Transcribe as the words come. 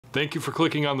Thank you for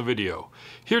clicking on the video.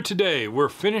 Here today, we're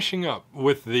finishing up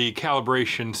with the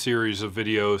calibration series of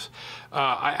videos.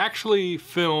 I actually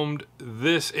filmed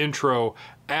this intro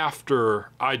after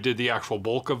I did the actual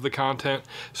bulk of the content,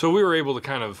 so we were able to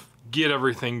kind of get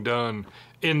everything done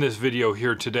in this video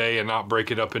here today and not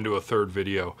break it up into a third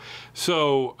video.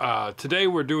 So today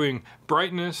we're doing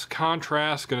brightness,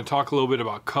 contrast, going to talk a little bit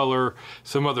about color,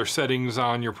 some other settings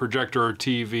on your projector or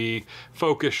TV,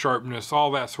 focus, sharpness, all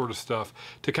that sort of stuff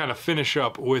to kind of finish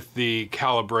up with the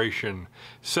calibration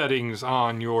settings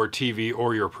on your TV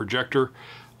or your projector.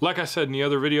 Like I said in the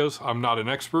other videos, I'm not an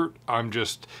expert. I'm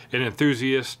just an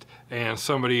enthusiast and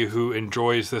somebody who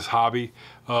enjoys this hobby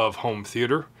of home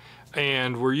theater.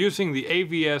 And we're using the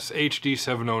AVS HD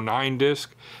 709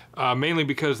 disc, mainly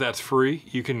because that's free.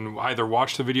 You can either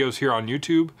watch the videos here on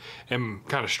YouTube and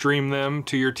kind of stream them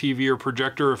to your TV or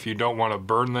projector if you don't want to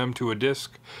burn them to a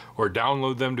disc, or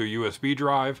download them to a USB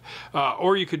drive,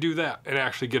 or you could do that and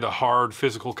actually get a hard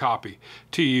physical copy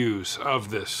to use of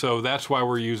this. So that's why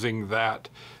we're using that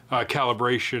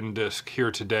calibration disc here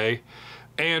today.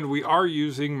 And we are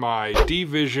using my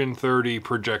D-Vision 30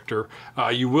 projector.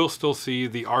 You will still see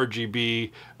the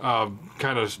RGB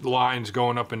kind of lines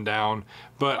going up and down,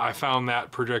 but I found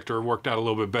that projector worked out a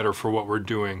little bit better for what we're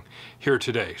doing here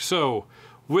today. So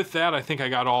with that, I think I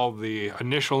got all the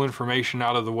initial information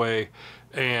out of the way,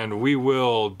 and we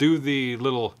will do the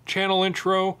little channel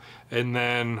intro, and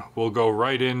then we'll go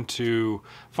right into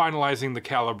finalizing the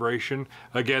calibration.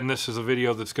 Again, this is a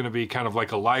video that's going to be kind of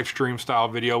like a live stream style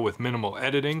video with minimal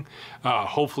editing.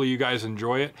 Hopefully you guys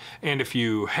enjoy it. And if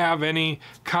you have any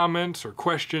comments or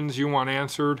questions you want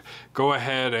answered, go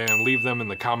ahead and leave them in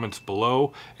the comments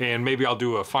below. And maybe I'll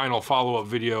do a final follow-up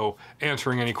video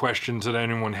answering any questions that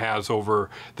anyone has over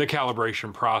the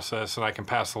calibration process, and I can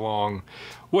pass along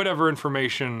whatever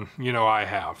information, I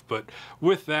have. But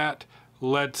with that,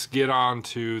 let's get on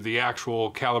to the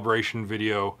actual calibration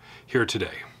video here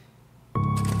today.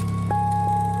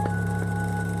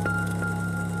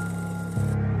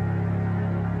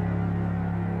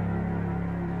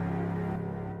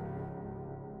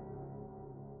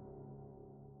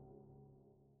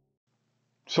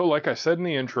 So like I said in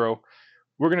the intro,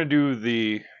 we're going to do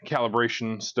the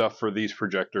calibration stuff for these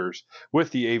projectors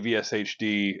with the AVS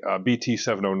HD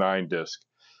BT709 disc.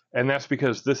 And that's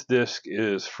because this disc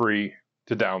is free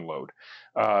to download.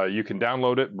 You can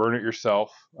download it, burn it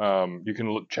yourself. You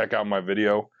can check out my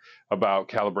video about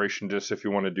calibration discs if you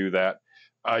want to do that.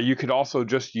 You could also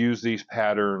just use these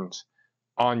patterns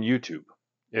on YouTube.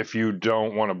 If you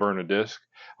don't want to burn a disc,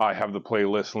 I have the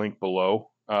playlist linked below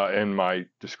in my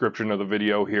description of the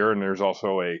video here, and there's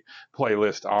also a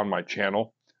playlist on my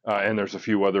channel, and there's a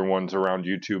few other ones around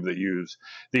YouTube that use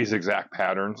these exact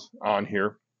patterns on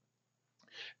here.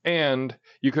 And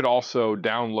you could also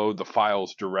download the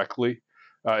files directly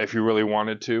if you really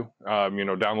wanted to.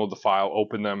 Download the file,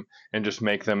 open them, and just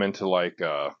make them into like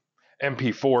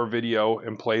MP4 video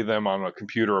and play them on a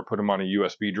computer or put them on a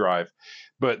USB drive.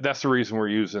 But that's the reason we're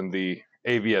using the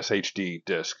AVS HD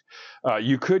disc.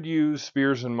 You could use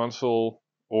Spears and Munsell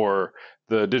or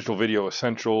the Digital Video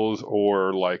Essentials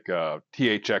or like a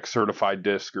THX certified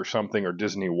disc or something, or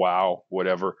Disney Wow,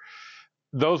 whatever.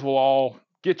 Those will all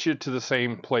get you to the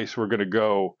same place we're going to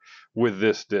go with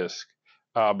this disc.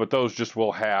 But those just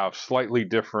will have slightly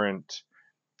different,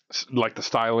 like the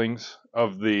stylings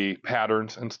of the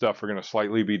patterns and stuff are going to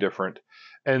slightly be different.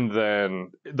 And then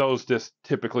those discs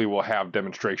typically will have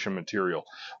demonstration material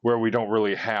where we don't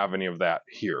really have any of that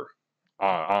here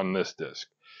on this disc.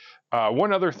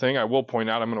 One other thing I will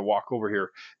point out, I'm going to walk over here.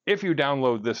 If you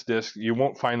download this disc, you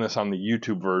won't find this on the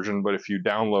YouTube version, but if you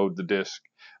download the disc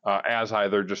as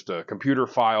either just a computer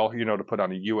file, to put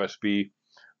on a USB,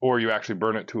 or you actually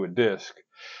burn it to a disc,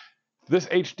 this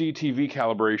HD TV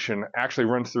calibration actually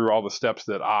runs through all the steps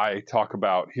that I talk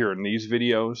about here in these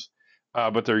videos,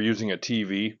 but they're using a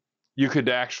TV. You could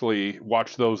actually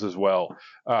watch those as well,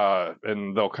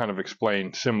 and they'll kind of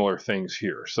explain similar things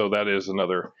here. So that is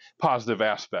another positive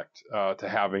aspect to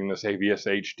having this AVS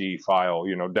HD file,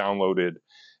 downloaded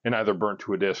and either burnt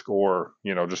to a disc or,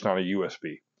 just on a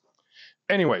USB.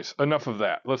 Anyways, enough of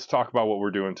that. Let's talk about what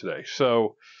we're doing today.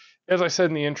 So, as I said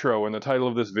in the intro and the title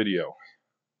of this video,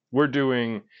 we're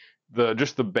doing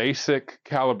just the basic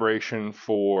calibration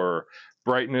for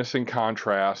brightness and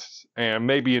contrast, and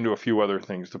maybe into a few other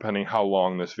things depending how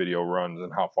long this video runs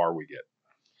and how far we get.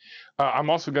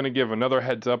 I'm also going to give another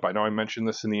heads up. I know I mentioned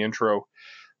this in the intro.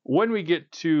 When we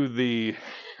get to the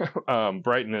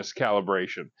brightness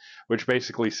calibration, which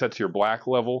basically sets your black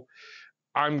level,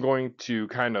 I'm going to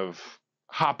kind of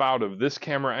hop out of this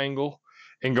camera angle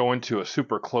and go into a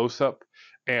super close-up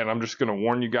And I'm just going to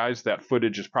warn you guys that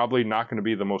footage is probably not going to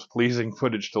be the most pleasing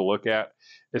footage to look at.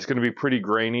 It's going to be pretty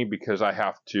grainy because I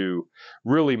have to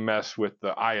really mess with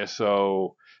the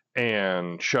ISO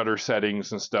and shutter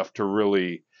settings and stuff to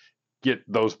really get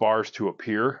those bars to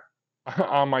appear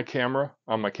on my camera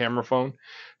phone.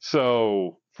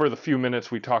 So for the few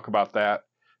minutes we talk about that,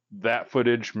 that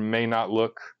footage may not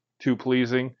look too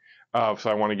pleasing. So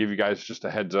I want to give you guys just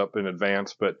a heads up in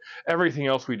advance, but everything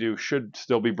else we do should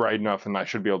still be bright enough, and I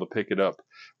should be able to pick it up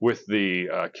with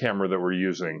the camera that we're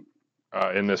using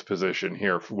in this position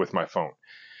here with my phone.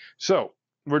 So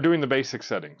we're doing the basic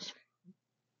settings.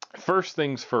 First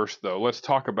things first, though, let's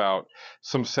talk about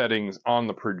some settings on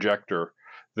the projector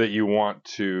that you want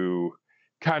to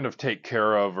kind of take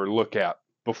care of or look at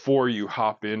before you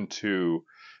hop into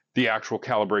the actual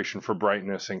calibration for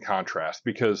brightness and contrast,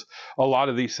 because a lot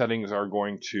of these settings are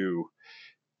going to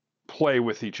play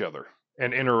with each other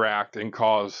and interact and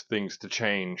cause things to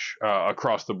change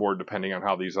across the board depending on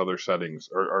how these other settings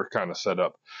are kind of set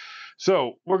up.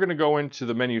 So we're going to go into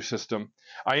the menu system.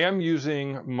 I am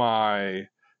using my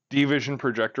D-Vision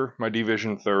projector, my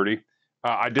D-Vision 30.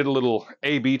 I did a little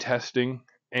A/B testing,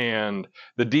 and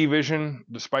the D-Vision,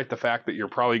 despite the fact that you're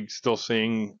probably still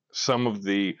seeing some of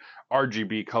the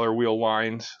RGB color wheel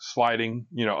lines sliding,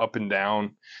 up and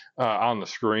down on the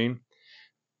screen,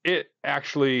 it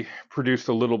actually produced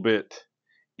a little bit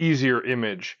easier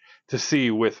image to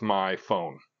see with my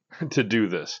phone to do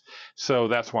this. So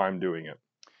that's why I'm doing it.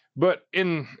 But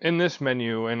in this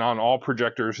menu and on all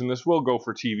projectors, and this will go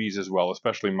for TVs as well,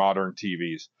 especially modern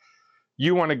TVs,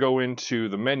 you want to go into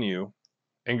the menu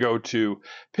and go to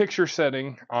picture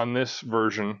setting on this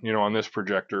version, on this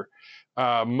projector.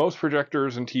 Most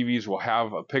projectors and TVs will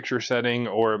have a picture setting,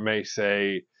 or it may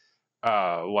say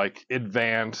like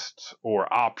advanced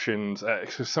or options.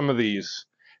 So some of these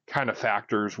kind of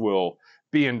factors will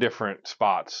be in different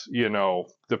spots,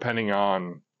 depending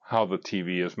on how the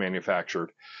TV is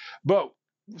manufactured. But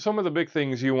some of the big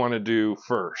things you want to do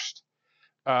first.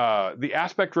 The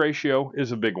aspect ratio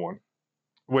is a big one,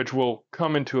 which will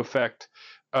come into effect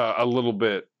a little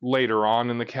bit later on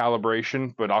in the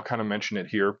calibration, but I'll kind of mention it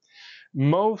here.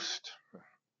 Most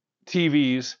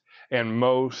TVs and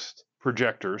most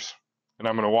projectors, and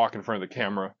I'm going to walk in front of the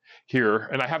camera here,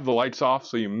 and I have the lights off,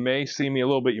 so you may see me a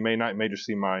little bit, you may not, you may just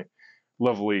see my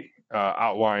lovely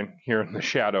outline here in the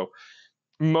shadow.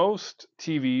 Most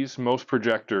TVs, most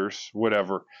projectors,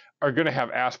 whatever, are going to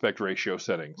have aspect ratio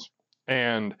settings.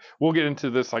 And we'll get into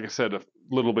this, like I said, a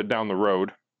little bit down the road.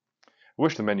 I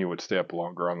wish the menu would stay up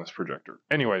longer on this projector.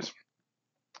 Anyways,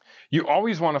 you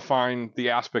always want to find the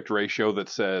aspect ratio that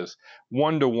says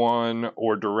 1:1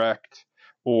 or direct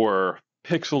or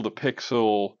pixel to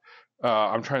pixel.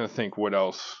 I'm trying to think what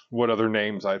other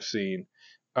names I've seen.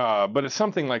 But it's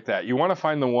something like that. You want to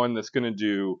find the one that's going to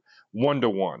do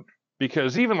 1:1.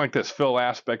 Because even like this fill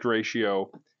aspect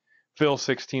ratio, fill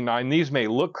 16:9, these may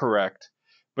look correct,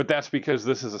 but that's because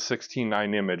this is a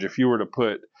 16:9 image. If you were to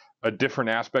put a different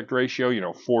aspect ratio,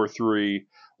 4:3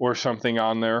 or something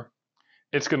on there,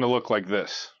 it's going to look like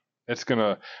this. It's going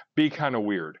to be kind of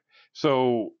weird.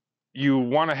 So you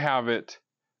want to have it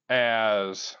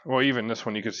as, well, even this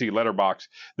one, you can see letterbox.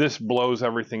 This blows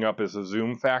everything up as a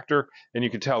zoom factor, and you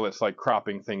can tell it's like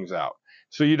cropping things out.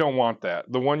 So you don't want that.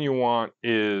 The one you want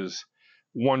is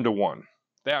 1:1.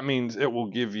 That means it will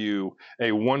give you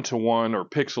a 1:1 or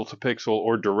pixel to pixel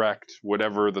or direct,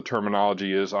 whatever the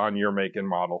terminology is on your make and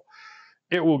model.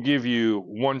 It will give you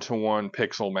 1:1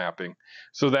 pixel mapping.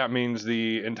 So that means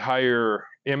the entire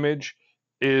image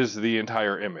is the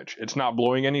entire image. It's not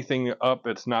blowing anything up.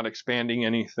 It's not expanding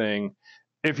anything.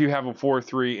 If you have a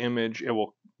 4:3 image, it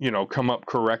will, come up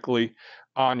correctly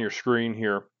on your screen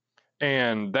here.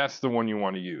 And that's the one you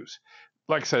want to use.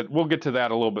 Like I said, we'll get to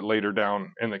that a little bit later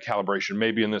down in the calibration.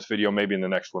 Maybe in this video, maybe in the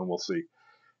next one, we'll see.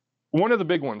 One of the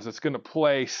big ones that's going to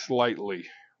play slightly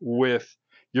with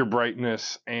your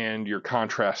brightness and your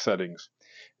contrast settings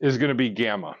is going to be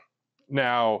gamma.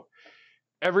 Now,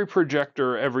 every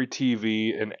projector, every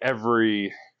TV, and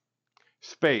every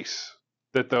space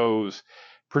that those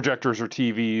projectors or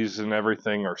TVs and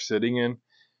everything are sitting in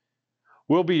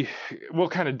will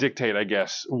kind of dictate, I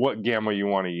guess, what gamma you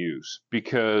want to use.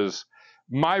 Because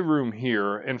my room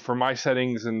here, and for my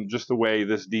settings and just the way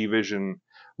this D-Vision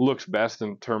looks best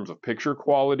in terms of picture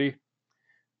quality,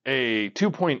 a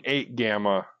 2.8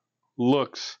 gamma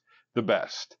looks the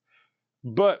best.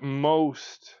 But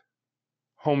most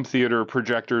home theater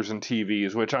projectors and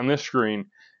TVs, which on this screen,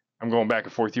 I'm going back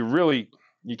and forth,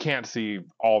 you can't see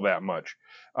all that much.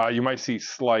 You might see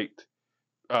slight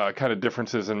kind of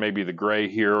differences in maybe the gray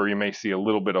here, or you may see a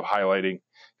little bit of highlighting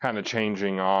kind of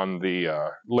changing on the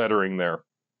lettering there.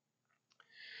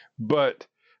 But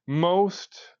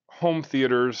most home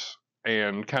theaters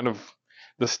and kind of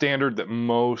the standard that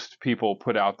most people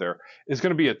put out there is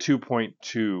going to be a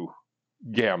 2.2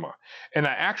 gamma. And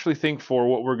I actually think for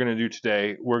what we're going to do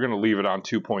today, we're going to leave it on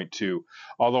 2.2.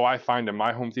 Although I find in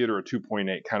my home theater a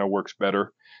 2.8 kind of works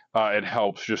better. It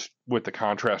helps just with the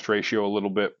contrast ratio a little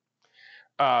bit.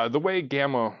 The way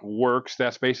gamma works,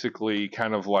 that's basically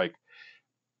kind of like,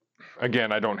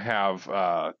 again, I don't have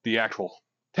the actual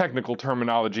technical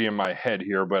terminology in my head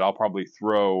here, but I'll probably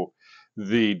throw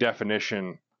the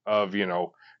definition of,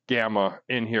 gamma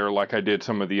in here like I did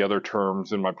some of the other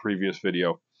terms in my previous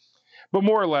video. But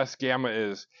more or less, gamma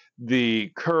is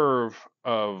the curve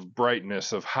of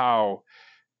brightness of how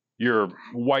your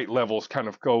white levels kind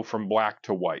of go from black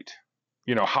to white.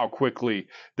 How quickly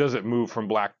does it move from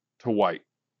black to white,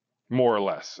 more or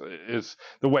less, is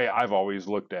the way I've always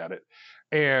looked at it.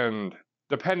 And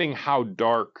depending how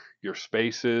dark your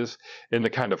space is and the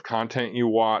kind of content you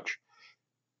watch,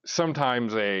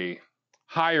 sometimes a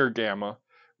higher gamma,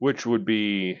 which would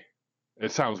be,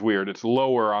 it sounds weird, it's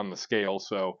lower on the scale,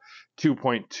 so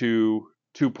 2.2, 2.0,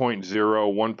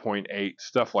 1.8,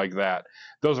 stuff like that.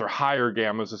 Those are higher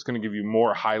gammas. It's going to give you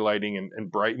more highlighting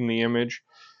and brighten the image.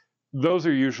 Those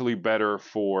are usually better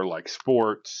for like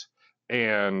sports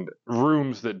and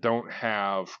rooms that don't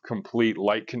have complete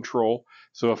light control.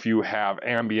 So if you have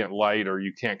ambient light or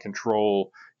you can't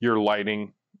control your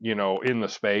lighting, in the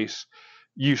space,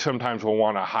 you sometimes will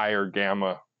want a higher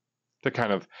gamma to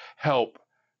kind of help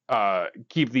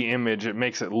keep the image. It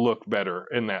makes it look better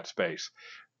in that space.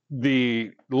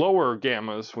 The lower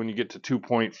gammas, when you get to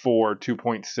 2.4,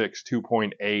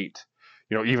 2.6,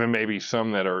 2.8, even maybe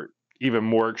some that are even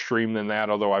more extreme than that,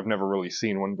 although I've never really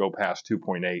seen one go past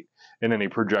 2.8 in any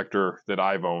projector that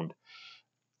I've owned.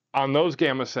 On those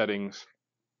gamma settings,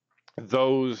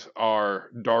 those are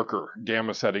darker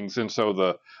gamma settings, and so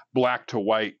the black to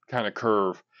white kind of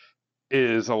curve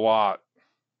is a lot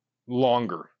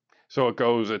longer. So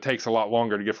it takes a lot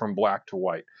longer to get from black to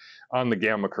white on the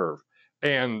gamma curve.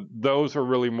 And those are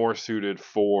really more suited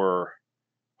for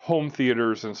home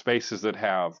theaters and spaces that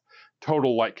have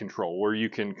total light control, where you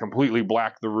can completely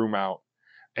black the room out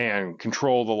and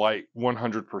control the light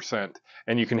 100%,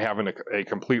 and you can have a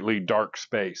completely dark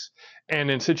space. And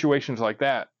in situations like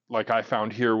that, like I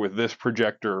found here with this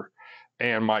projector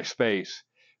and my space,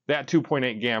 that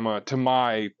 2.8 gamma, to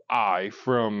my eye,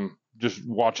 from just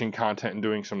watching content and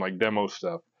doing some like demo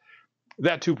stuff,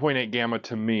 that 2.8 gamma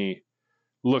to me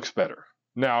looks better.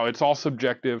 Now, it's all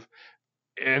subjective,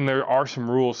 and there are some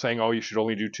rules saying, oh, you should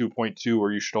only do 2.2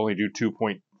 or you should only do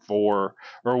 2.4 or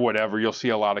whatever. You'll see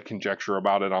a lot of conjecture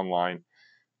about it online.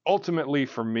 Ultimately,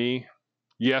 for me,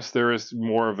 yes, there is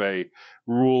more of a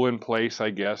rule in place,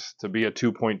 I guess, to be a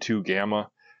 2.2 gamma.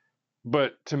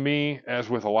 But to me, as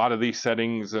with a lot of these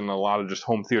settings and a lot of just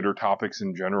home theater topics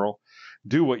in general,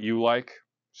 do what you like.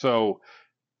 So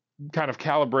kind of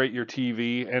calibrate your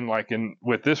TV, and like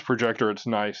with this projector, it's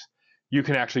nice. You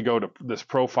can actually go to this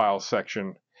profile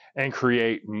section and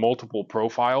create multiple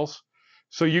profiles.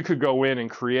 So you could go in and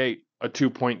create a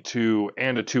 2.2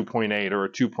 and a 2.8 or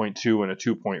a 2.2 and a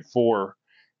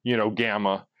 2.4,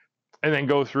 gamma, and then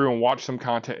go through and watch some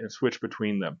content and switch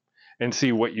between them and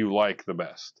see what you like the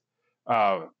best.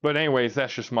 But anyways,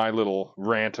 that's just my little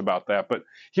rant about that. But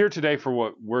here today, for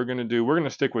what we're going to do, we're going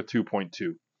to stick with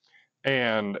 2.2.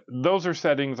 And those are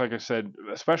settings, like I said,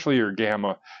 especially your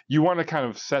gamma, you want to kind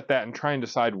of set that and try and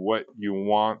decide what you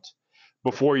want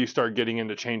before you start getting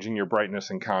into changing your brightness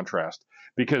and contrast.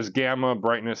 Because gamma,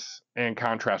 brightness, and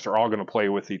contrast are all going to play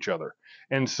with each other.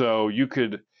 And so you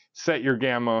could set your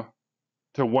gamma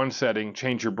to one setting,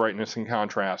 change your brightness and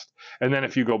contrast, and then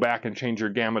if you go back and change your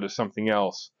gamma to something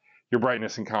else, your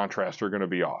brightness and contrast are going to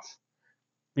be off.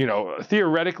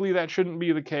 Theoretically that shouldn't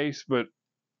be the case, but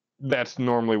that's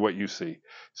normally what you see.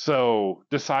 So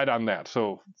decide on that.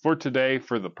 So for today,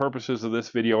 for the purposes of this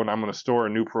video, and I'm going to store a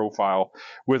new profile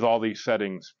with all these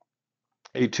settings,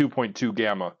 a 2.2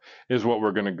 gamma is what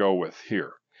we're going to go with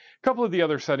here. A couple of the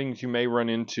other settings you may run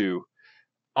into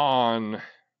on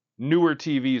newer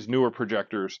TVs, newer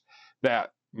projectors,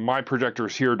 that my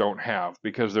projectors here don't have,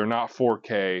 because they're not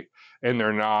 4K and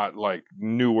they're not like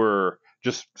newer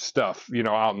just stuff,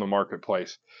 out in the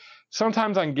marketplace.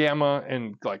 Sometimes on gamma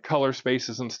and like color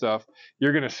spaces and stuff,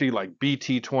 you're going to see like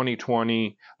BT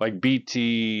 2020, like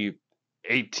BT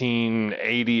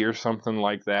 1880 or something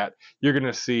like that. You're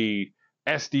going to see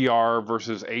SDR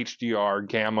versus HDR,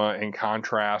 gamma and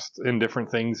contrast, and different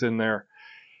things in there.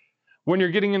 When you're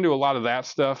getting into a lot of that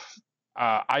stuff,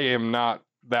 I am not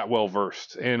that well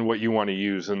versed in what you want to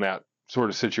use in that sort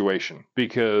of situation,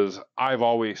 because I've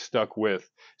always stuck with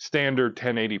standard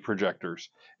 1080 projectors,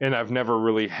 and I've never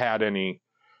really had any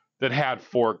that had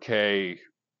 4K,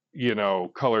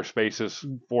 color spaces,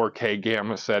 4K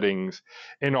gamma settings,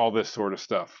 and all this sort of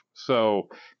stuff. So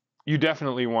you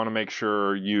definitely want to make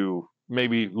sure you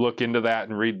maybe look into that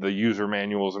and read the user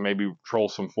manuals and maybe troll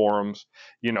some forums,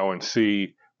 and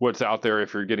see what's out there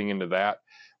if you're getting into that.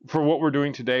 For what we're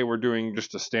doing today, we're doing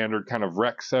just a standard kind of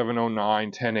Rec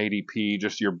 709 1080p,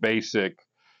 just your basic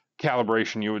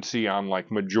calibration you would see on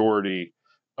like majority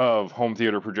of home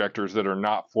theater projectors that are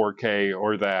not 4K,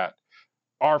 or that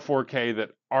are 4K that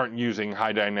aren't using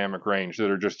high dynamic range, that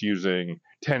are just using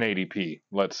 1080p,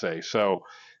 let's say. So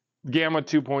Gamma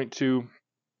 2.2,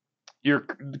 your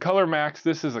color max,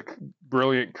 this is a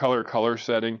brilliant color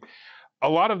setting. A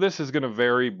lot of this is going to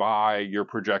vary by your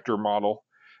projector model,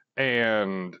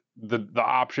 and the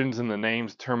options and the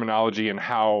names, terminology, and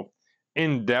how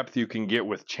in depth you can get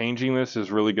with changing this is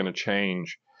really going to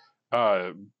change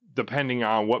depending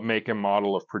on what make and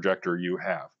model of projector you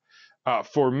have.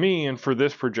 For me and for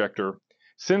this projector,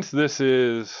 since this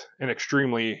is an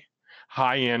extremely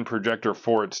high-end projector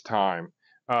for its time,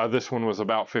 this one was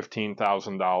about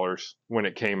 $15,000 when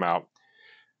it came out.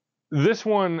 This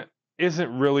one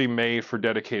isn't really made for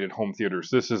dedicated home theaters.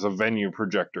 This is a venue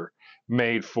projector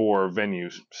made for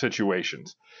venues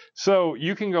situations. So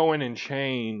you can go in and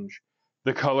change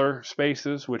the color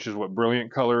spaces, which is what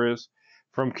Brilliant Color is,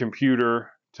 from computer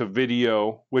to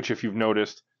video, which if you've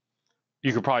noticed,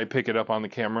 you could probably pick it up on the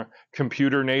camera.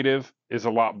 Computer native is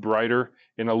a lot brighter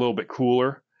and a little bit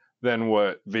cooler than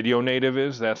what video native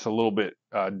is. That's a little bit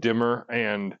dimmer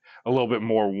and a little bit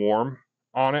more warm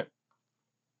on it.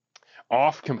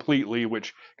 Off completely,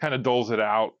 which kind of dulls it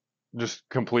out just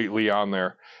completely on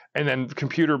there. And then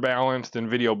computer balanced and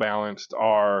video balanced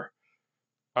are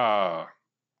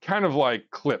kind of like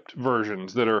clipped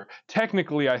versions that are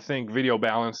technically, I think video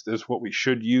balanced is what we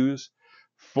should use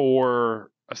for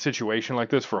a situation like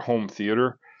this for home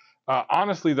theater.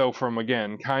 Honestly though, from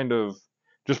again, kind of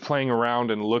just playing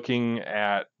around and looking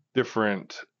at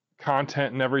different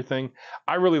content and everything,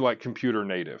 I really like computer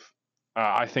native.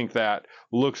 I think that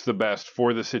looks the best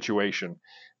for the situation.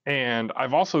 And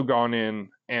I've also gone in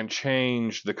and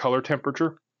changed the color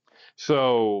temperature.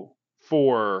 So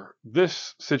for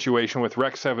this situation with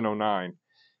Rec 709,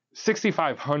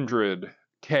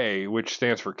 6500K, which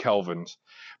stands for kelvins,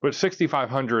 but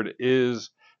 6500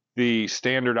 is the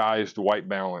standardized white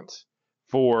balance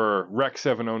for Rec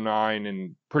 709,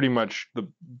 and pretty much the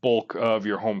bulk of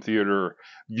your home theater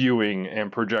viewing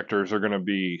and projectors are going to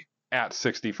be at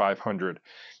 6500.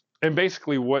 And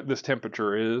basically what this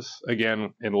temperature is,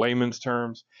 again, in layman's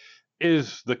terms,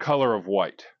 is the color of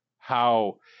white.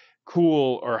 How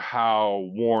cool or how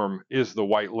warm is the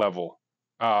white level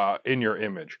in your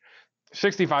image.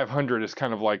 6500 is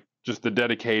kind of like just the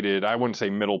dedicated, I wouldn't say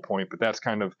middle point, but that's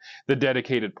kind of the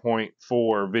dedicated point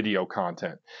for video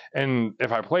content. And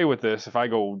if I play with this, if I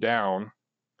go down,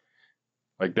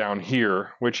 like down here,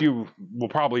 which you will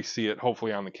probably see it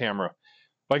hopefully on the camera,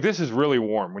 like this is really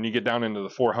warm. When you get down into the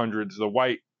 400s, the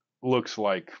white looks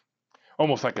like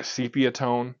almost like a sepia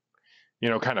tone,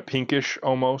 kind of pinkish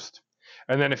almost.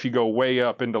 And then if you go way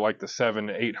up into like the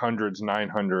 800s,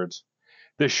 900s,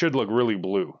 this should look really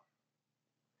blue.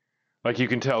 Like you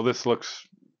can tell this looks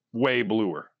way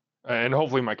bluer. And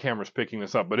hopefully my camera's picking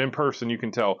this up, but in person you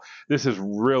can tell this is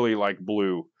really like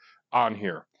blue on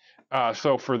here.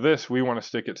 So for this, we want to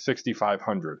stick at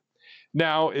 6500.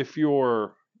 Now, if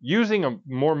you're using a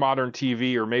more modern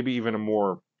TV, or maybe even a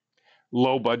more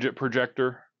low budget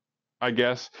projector, I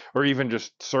guess, or even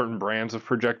just certain brands of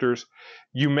projectors,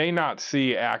 you may not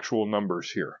see actual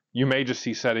numbers here. You may just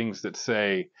see settings that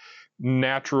say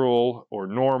natural or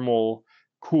normal,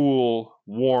 cool,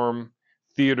 warm,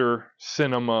 theater,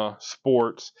 cinema,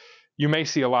 sports. You may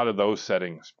see a lot of those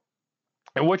settings.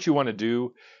 And what you want to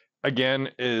do, again,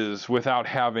 is without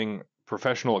having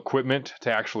professional equipment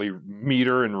to actually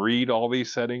meter and read all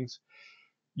these settings,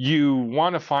 you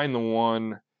want to find the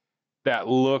one that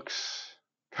looks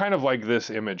kind of like this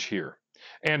image here.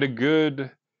 And a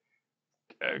good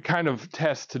kind of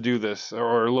test to do this,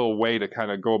 or a little way to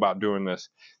kind of go about doing this,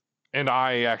 and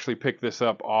I actually picked this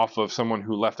up off of someone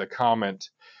who left a comment,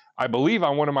 I believe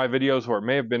on one of my videos, or it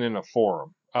may have been in a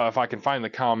forum. If I can find the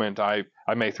comment, I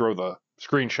may throw the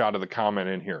screenshot of the comment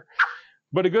in here.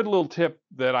 But a good little tip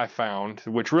that I found,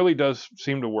 which really does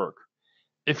seem to work,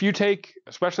 if you take,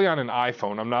 especially on an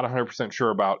iPhone, I'm not 100%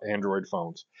 sure about Android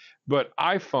phones, but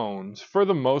iPhones, for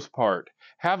the most part,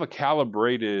 have a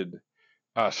calibrated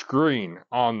screen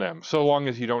on them, so long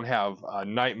as you don't have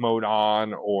night mode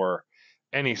on, or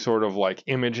any sort of like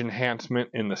image enhancement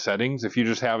in the settings, if you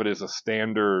just have it as a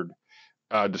standard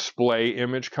display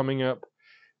image coming up,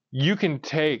 you can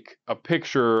take a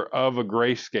picture of a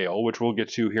grayscale, which we'll get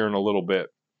to here in a little bit,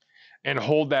 and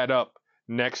hold that up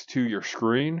next to your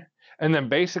screen, and then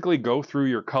basically go through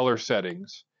your color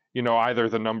settings, you know, either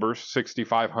the numbers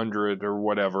 6500 or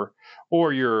whatever,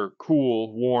 or your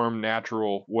cool, warm,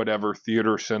 natural, whatever,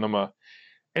 theater, cinema,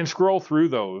 and scroll through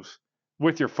those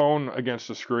with your phone against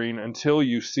the screen until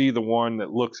you see the one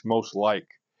that looks most like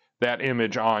that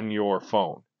image on your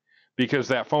phone. Because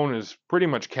that phone is pretty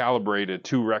much calibrated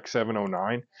to Rec.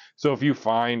 709. So if you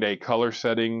find a color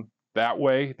setting that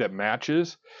way that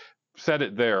matches, set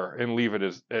it there and leave it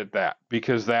at that,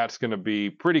 because that's going to be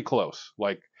pretty close,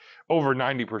 like over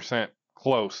 90%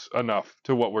 close enough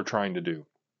to what we're trying to do.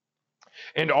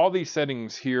 And all these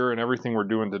settings here and everything we're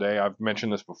doing today, I've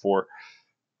mentioned this before,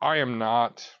 I am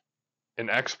not an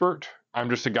expert. I'm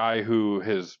just a guy who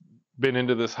has been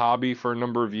into this hobby for a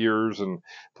number of years and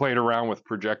played around with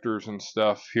projectors and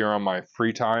stuff here on my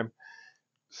free time.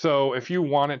 So if you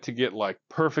want it to get like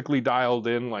perfectly dialed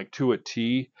in, like to a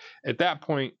T, at that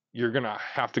point, you're going to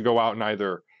have to go out and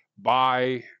either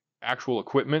buy actual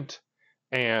equipment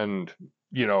and,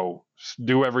 you know,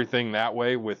 do everything that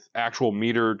way with actual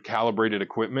metered calibrated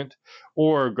equipment,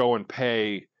 or go and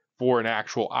pay for an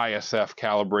actual ISF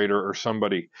calibrator or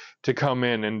somebody to come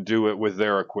in and do it with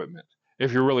their equipment.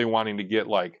 If you're really wanting to get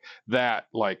like that,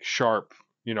 like sharp,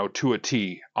 you know, to a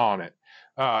T on it.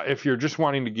 If you're just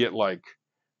wanting to get like,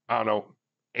 I don't know,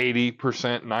 80%,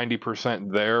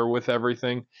 90% there with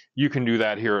everything, you can do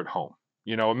that here at home.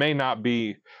 You know, it may not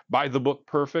be by the book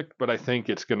perfect, but I think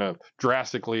it's going to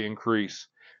drastically increase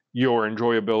your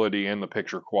enjoyability and the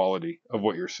picture quality of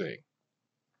what you're seeing.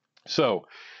 So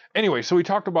anyway, so we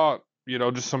talked about, you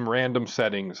know, just some random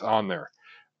settings on there.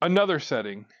 Another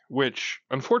setting, which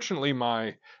unfortunately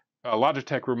my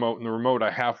Logitech remote and the remote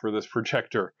I have for this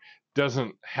projector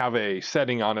doesn't have a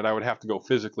setting on it. I would have to go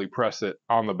physically press it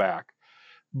on the back.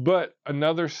 But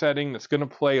another setting that's going to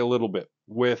play a little bit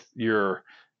with your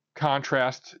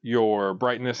contrast, your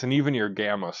brightness, and even your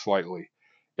gamma slightly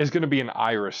is going to be an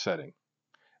iris setting.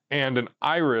 And an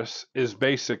iris is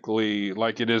basically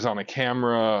like it is on a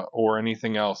camera or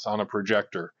anything else on a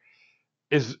projector,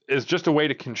 is just a way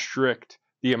to constrict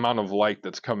the amount of light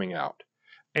that's coming out.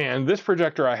 And this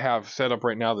projector I have set up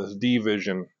right now, this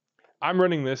D-Vision, I'm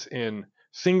running this in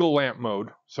single lamp mode,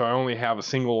 so I only have a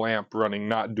single lamp running,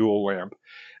 not dual lamp.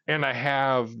 And I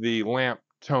have the lamp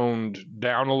toned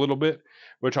down a little bit,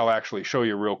 which I'll actually show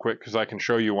you real quick because I can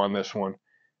show you on this one.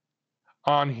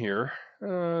 On here,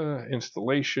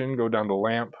 installation, go down to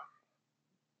lamp.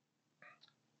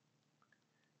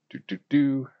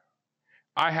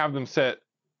 I have them set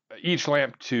each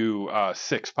lamp to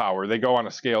 6 power. They go on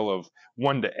a scale of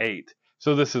 1 to 8.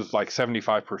 So this is like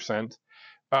 75%.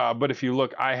 But if you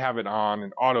look, I have it on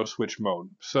an auto switch mode.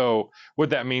 So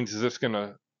what that means is it's going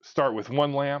to start with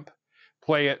one lamp,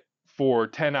 play it for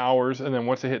 10 hours, and then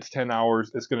once it hits 10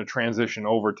 hours, it's going to transition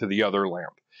over to the other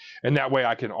lamp. And that way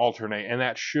I can alternate. And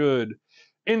that should,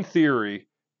 in theory,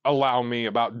 allow me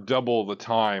about double the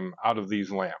time out of these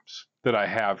lamps that I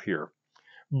have here.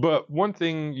 But one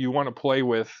thing you want to play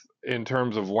with in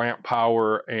terms of lamp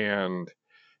power and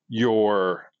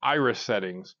your iris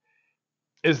settings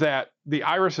is that the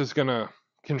iris is going to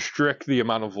constrict the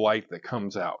amount of light that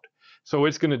comes out. So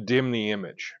it's going to dim the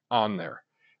image on there.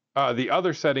 The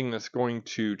other setting that's going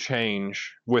to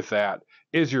change with that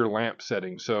is your lamp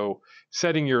setting. So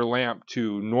setting your lamp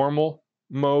to normal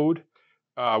mode,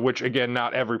 which again,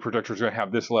 not every projector is going to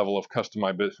have this level of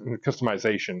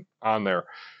customization on there.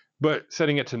 But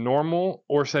setting it to normal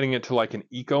or setting it to like an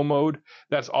eco mode,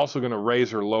 that's also going to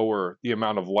raise or lower the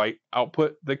amount of light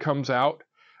output that comes out.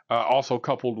 Also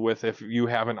coupled with, if you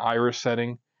have an iris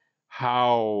setting,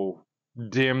 how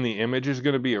dim the image is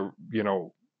going to be, you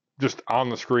know, just on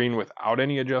the screen without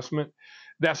any adjustment.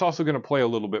 That's also going to play a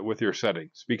little bit with your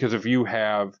settings, because if you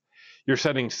have your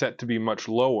settings set to be much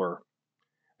lower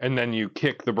and then you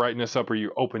kick the brightness up or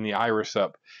you open the iris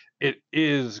up, it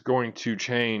is going to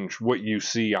change what you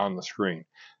see on the screen.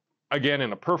 Again,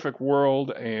 in a perfect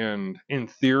world and in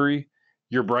theory,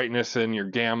 your brightness and your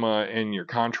gamma and your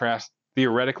contrast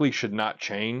theoretically should not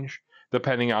change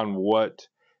depending on what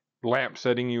lamp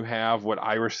setting you have, what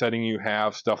iris setting you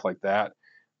have, stuff like that.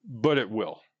 But it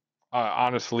will.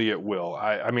 Honestly, it will.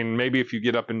 I mean, maybe if you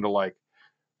get up into like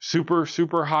super,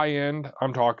 super high end,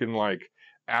 I'm talking like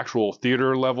actual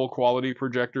theater level quality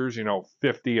projectors, you know,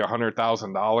 $50,000,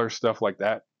 $100,000, stuff like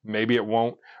that, maybe it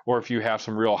won't. Or if you have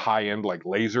some real high end like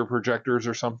laser projectors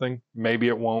or something, maybe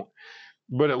it won't.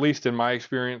 But at least in my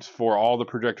experience, for all the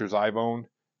projectors I've owned,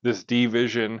 this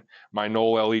D-Vision, my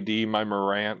Knoll LED, my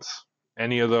Marantz,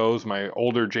 any of those, my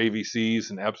older JVCs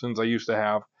and Epsons I used to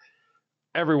have,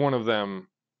 every one of them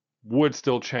would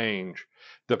still change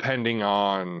depending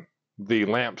on the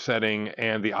lamp setting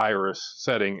and the iris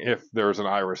setting if there's an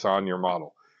iris on your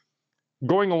model.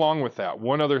 Going along with that,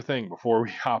 one other thing before we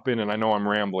hop in, and I know I'm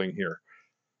rambling here.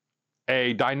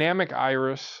 A dynamic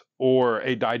iris or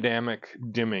a dynamic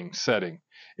dimming setting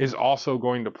is also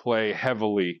going to play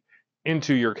heavily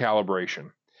into your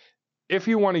calibration. If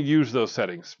you want to use those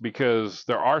settings, because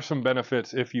there are some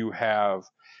benefits if you have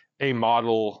a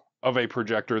model of a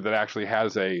projector that actually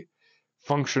has a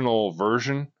functional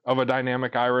version of a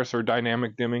dynamic iris or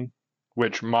dynamic dimming,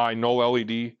 which my Knoll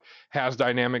LED has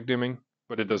dynamic dimming,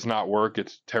 but it does not work.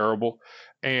 It's terrible.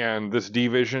 And this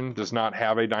D-Vision does not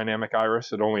have a dynamic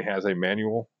iris. It only has a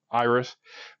manual iris.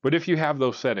 But if you have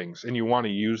those settings and you want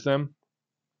to use them,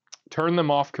 turn them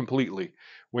off completely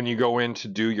when you go in to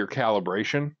do your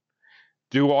calibration.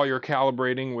 Do all your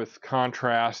calibrating with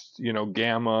contrast,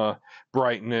 gamma,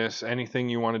 brightness, anything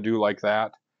you want to do like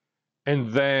that.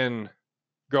 And then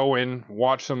go in,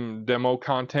 watch some demo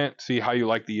content, see how you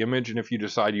like the image, and if you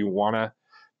decide you want to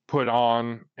put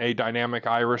on a dynamic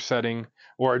iris setting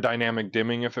or a dynamic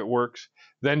dimming if it works,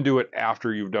 then do it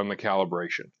after you've done the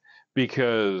calibration.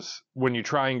 Because when you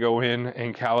try and go in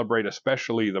and calibrate,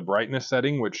 especially the brightness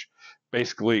setting, which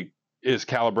basically is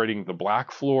calibrating the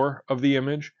black floor of the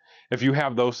image, if you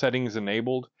have those settings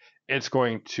enabled, it's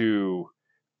going to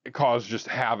cause just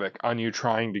havoc on you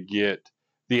trying to get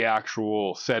the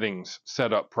actual settings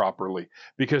set up properly,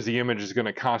 because the image is going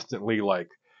to constantly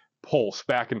pulse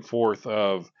back and forth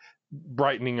of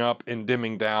brightening up and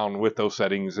dimming down with those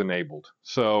settings enabled.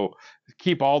 So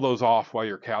keep all those off while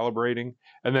you're calibrating,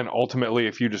 and then ultimately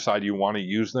if you decide you want to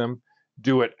use them,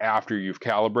 do it after you've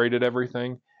calibrated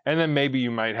everything. And then maybe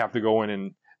you might have to go in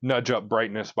and nudge up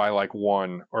brightness by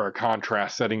 1 or a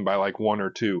contrast setting by 1 or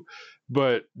 2,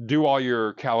 but do all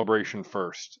your calibration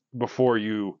first before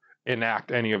you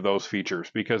enact any of those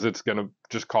features, because it's going to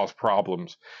just cause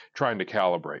problems trying to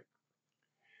calibrate.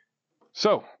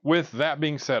 So with that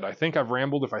being said, I think I've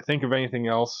rambled. If I think of anything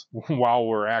else while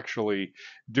we're actually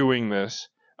doing this,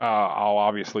 I'll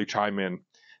obviously chime in.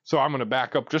 So I'm going to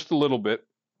back up just a little bit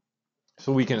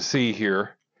so we can see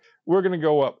here. We're going to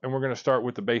go up and we're going to start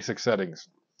with the basic settings.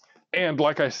 And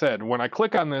like I said, when I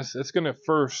click on this, it's going to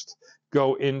first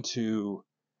go into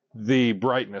the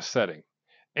brightness setting.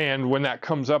 And when that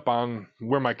comes up on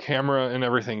where my camera and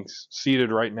everything's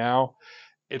seated right now,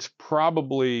 it's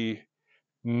probably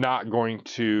not going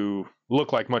to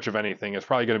look like much of anything. It's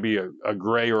probably going to be a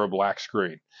gray or a black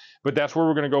screen. But that's where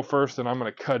we're going to go first, and I'm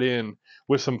going to cut in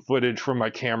with some footage from my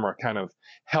camera kind of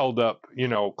held up,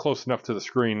 close enough to the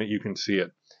screen that you can see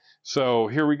it. So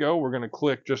here we go. We're going to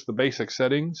click just the basic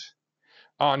settings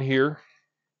on here.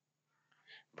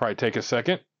 Probably take a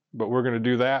second, but we're going to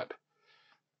do that.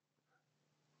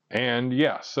 And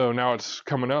yeah, so now it's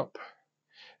coming up.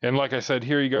 And like I said,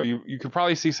 here you go. You can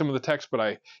probably see some of the text, but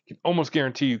I can almost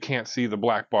guarantee you can't see the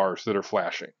black bars that are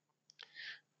flashing.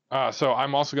 So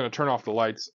I'm also going to turn off the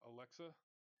lights. Alexa,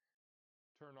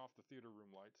 turn off the theater room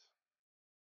lights.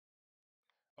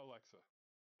 Alexa,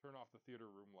 turn off the theater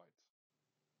room lights.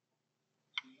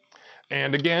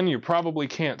 And again, you probably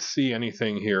can't see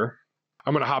anything here.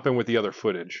 I'm going to hop in with the other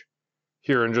footage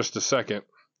here in just a second,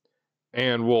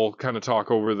 and we'll kind of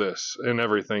talk over this and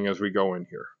everything as we go in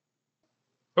here.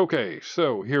 Okay,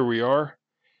 so here we are.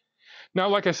 Now,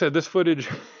 like I said, this footage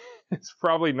is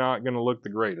probably not going to look the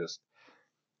greatest.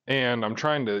 And I'm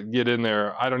trying to get in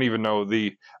there. I don't even know.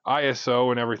 The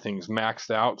ISO and everything's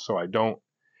maxed out, so I don't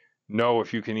know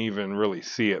if you can even really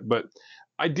see it. But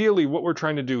ideally, what we're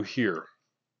trying to do here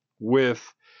with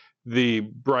the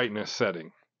brightness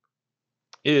setting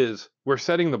is we're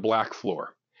setting the black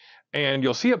floor. And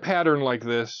you'll see a pattern like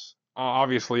this,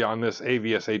 obviously on this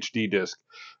AVS HD disc,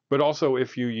 but also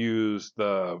if you use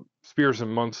the Spears &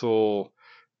 Munsell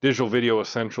Digital Video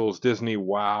Essentials, Disney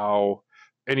Wow,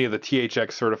 any of the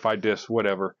THX certified discs,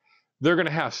 whatever, they're going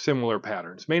to have similar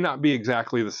patterns. May not be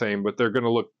exactly the same, but they're going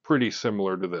to look pretty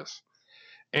similar to this.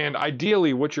 And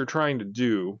ideally, what you're trying to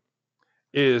do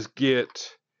is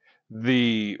get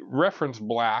the reference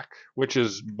black, which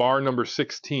is bar number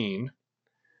 16,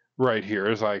 right here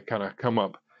as I kind of come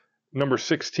up. Number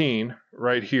 16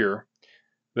 right here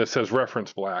that says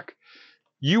reference black.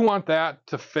 You want that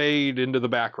to fade into the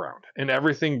background, and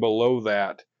everything below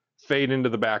that fade into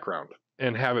the background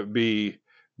and have it be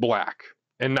black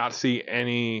and not see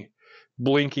any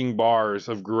blinking bars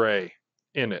of gray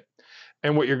in it.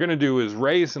 And what you're going to do is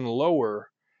raise and lower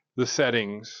the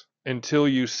settings until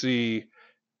you see,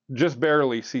 just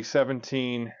barely see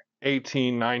 17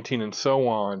 18, 19, and so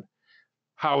on,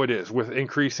 how it is with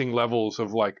increasing levels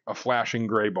of like a flashing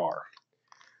gray bar.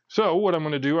 So what I'm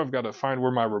going to do, I've got to find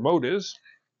where my remote is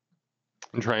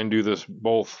and try and do this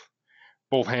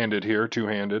both-handed here,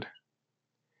 two-handed.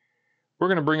 We're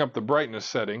going to bring up the brightness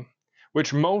setting,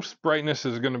 which most brightness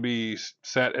is going to be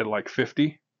set at like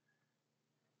 50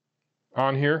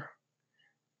 on here.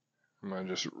 I'm going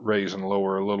to just raise and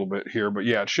lower a little bit here, but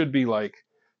yeah, it should be like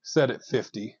set at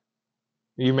 50.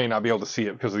 You may not be able to see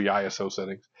it because of the ISO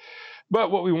settings.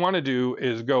 But what we want to do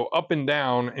is go up and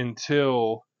down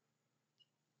until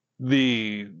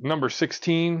the number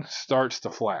 16 starts to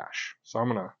flash. So I'm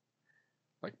going to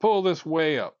like pull this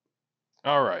way up.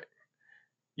 All right.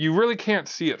 You really can't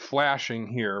see it flashing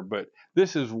here, but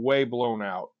this is way blown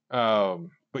out.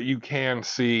 But you can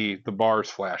see the bars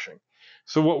flashing.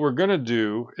 So what we're going to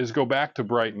do is go back to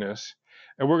brightness,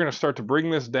 and we're going to start to bring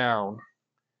this down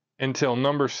until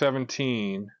number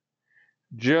 17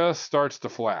 just starts to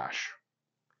flash.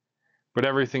 But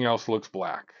everything else looks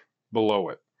black below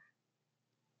it.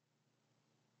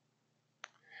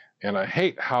 And I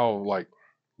hate how like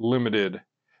limited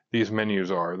these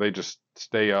menus are. They just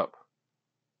stay up.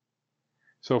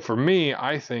 So for me,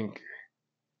 I think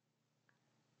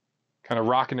kind of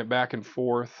rocking it back and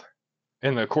forth.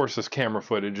 And of course, this camera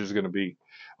footage is going to be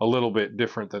a little bit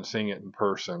different than seeing it in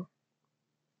person.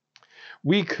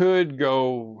 We could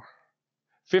go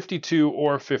 52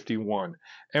 or 51.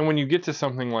 And when you get to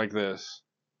something like this,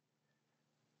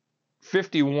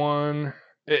 51,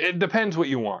 it depends what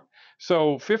you want.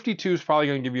 So 52 is probably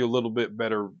going to give you a little bit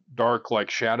better dark, like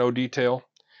shadow detail,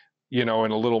 you know,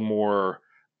 and a little more,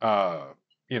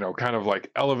 you know, kind of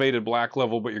like elevated black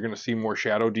level, but you're going to see more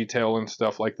shadow detail and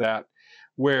stuff like that.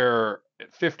 Where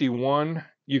at 51,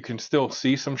 you can still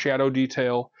see some shadow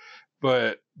detail,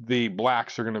 but the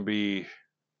blacks are going to be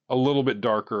a little bit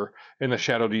darker and the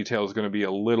shadow detail is going to be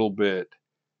a little bit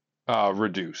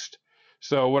reduced.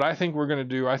 So what I think we're going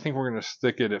to do, I think we're going to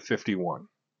stick it at 51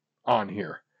 on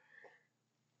here.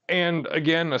 And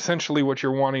again, essentially what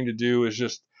you're wanting to do is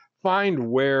just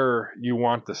find where you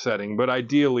want the setting. But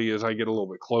ideally, as I get a little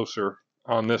bit closer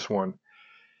on this one,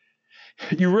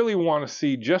 you really want to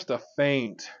see just a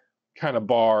faint kind of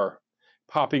bar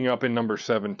popping up in number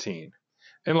 17.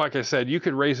 And like I said, you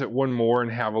could raise it one more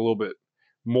and have a little bit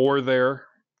more there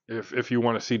if you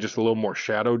want to see just a little more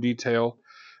shadow detail.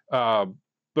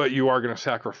 But you are going to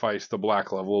sacrifice the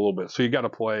black level a little bit. So you got to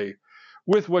play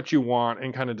with what you want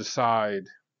and kind of decide,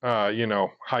 you know,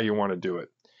 how you want to do it.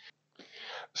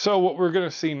 So what we're going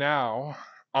to see now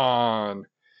on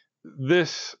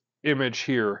this image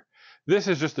here, this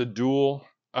is just a dual.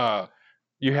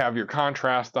 You have your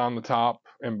contrast on the top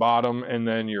and bottom, and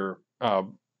then your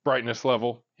brightness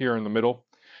level here in the middle.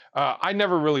 I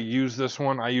never really use this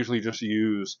one. I usually just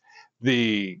use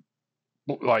the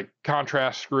like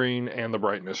contrast screen and the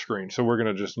brightness screen. So we're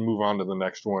going to just move on to the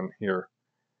next one here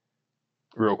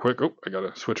real quick. Oh, I got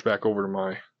to switch back over to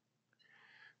my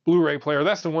Blu-ray player.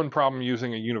 That's the one problem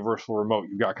using a universal remote.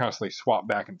 You've got to constantly swap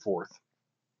back and forth.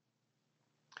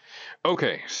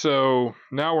 Okay, so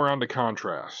now we're on to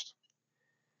contrast.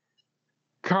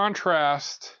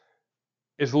 Contrast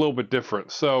is a little bit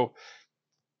different. So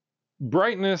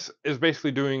brightness is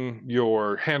basically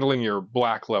handling your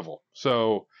black level.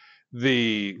 So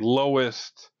the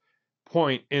lowest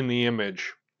point in the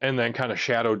image, and then kind of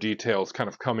shadow details kind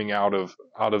of coming out of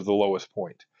the lowest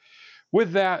point.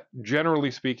 With that,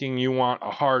 generally speaking, you want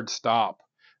a hard stop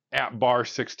at bar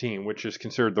 16, which is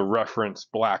considered the reference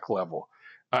black level.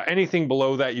 Anything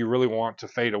below that you really want to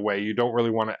fade away. You don't really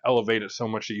want to elevate it so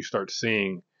much that you start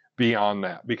seeing beyond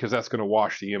that, because that's going to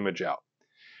wash the image out.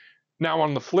 Now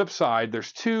on the flip side,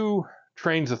 there's two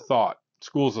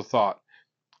schools of thought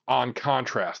on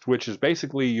contrast, which is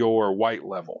basically your white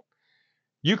level.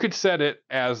 You could set it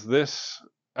as this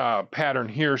pattern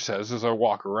here says as I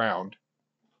walk around.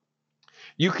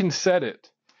 You can set it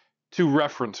to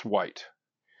reference white,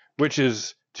 which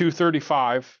is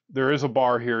 235. There is a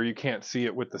bar here. You can't see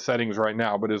it with the settings right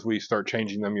now, but as we start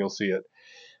changing them, you'll see it.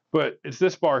 But it's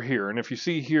this bar here. And if you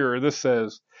see here, this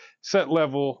says set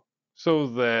level so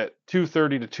that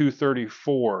 230 to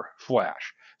 234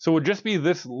 flash. So it would just be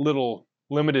this little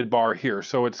limited bar here.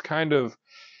 So it's kind of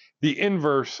the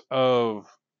inverse of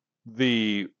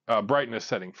the brightness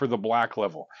setting for the black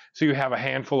level. So you have a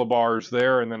handful of bars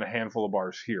there and then a handful of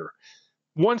bars here.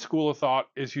 One school of thought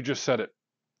is you just set it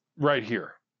right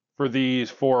here for these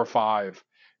 4 or 5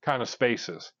 kind of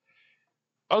spaces.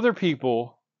 Other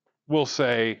people will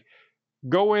say,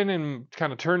 go in and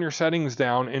kind of turn your settings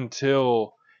down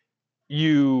until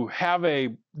you have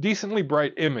a decently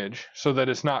bright image so that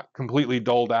it's not completely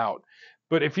dulled out,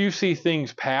 But if you see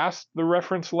things past the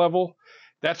reference level,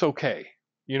 that's okay.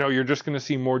 You know, you're just going to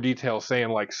see more details saying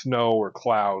like snow or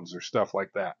clouds or stuff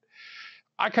like that.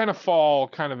 I kind of fall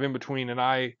kind of in between, and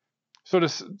I sort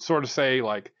of say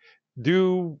like,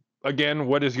 do again,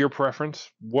 what is your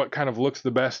preference? What kind of looks the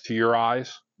best to your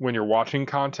eyes when you're watching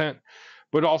content?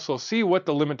 But also see what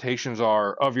the limitations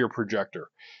are of your projector.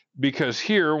 Because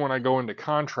here, when I go into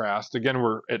contrast, again,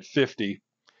 we're at 50.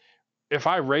 If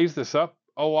I raise this up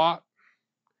a lot,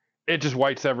 it just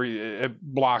it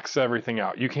blocks everything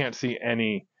out. You can't see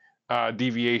any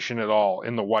deviation at all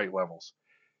in the white levels.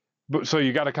 But so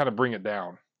you got to kind of bring it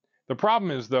down. The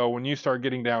problem is though, when you start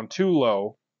getting down too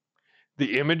low,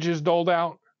 the image is dulled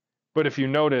out. But if you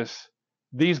notice,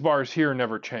 these bars here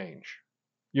never change.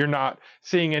 You're not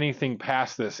seeing anything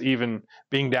past this, even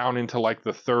being down into like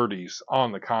the 30s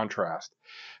on the contrast.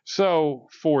 So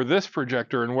for this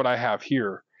projector and what I have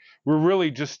here, we're really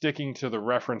just sticking to the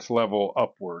reference level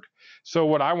upward. So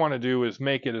what I want to do is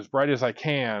make it as bright as I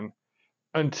can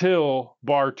until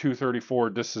bar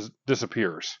 234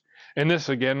 disappears. And this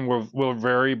again will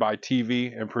vary by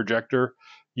TV and projector.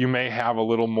 You may have a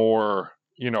little more,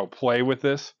 play with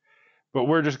this, but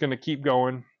we're just going to keep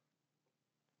going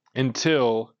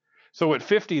until, so at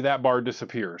 50 that bar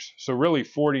disappears. So really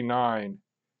 49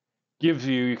 gives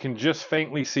you can just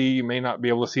faintly see, you may not be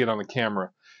able to see it on the camera,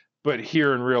 but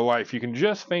here in real life you can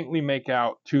just faintly make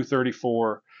out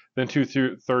 234, then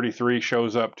 233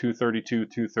 shows up, 232,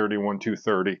 231,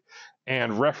 230,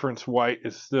 and reference white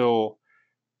is still,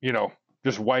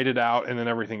 just whited out, and then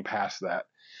everything past that.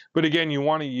 But again, you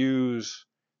want to use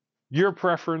your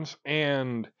preference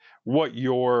and what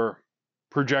your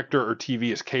projector or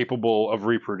TV is capable of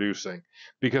reproducing,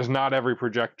 because not every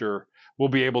projector will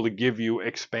be able to give you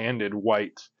expanded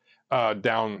white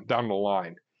down the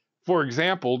line. For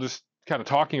example, just kind of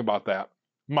talking about that,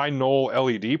 my Knoll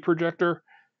LED projector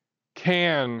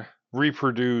can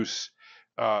reproduce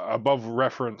above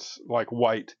reference like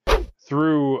white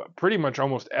through pretty much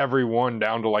almost every one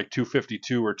down to like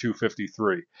 252 or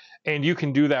 253. And you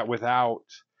can do that without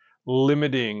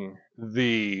limiting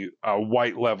the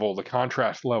white level, the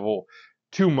contrast level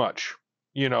too much.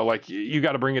 Like you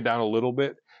got to bring it down a little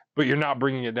bit, but you're not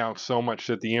bringing it down so much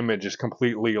that the image is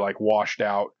completely like washed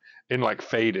out and like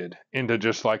faded into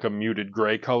just like a muted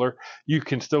gray color. You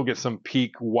can still get some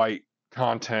peak white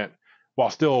content while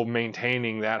still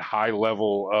maintaining that high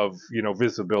level of,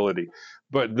 visibility.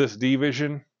 But this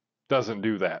D-Vision doesn't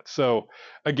do that. So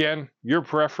again, your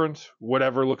preference,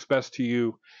 whatever looks best to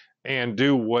you, and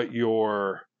do what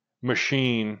your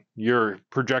machine, your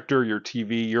projector, your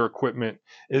TV, your equipment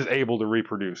is able to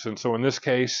reproduce. And so in this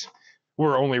case,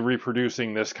 we're only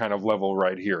reproducing this kind of level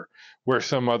right here, where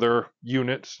some other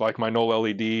units like my Knoll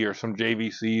LED or some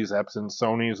JVCs, Epsons,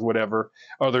 Sonys, whatever,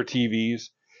 other TVs,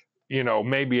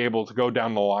 may be able to go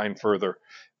down the line further.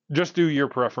 Just do your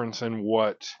preference and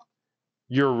what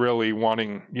you're really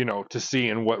wanting, to see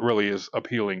and what really is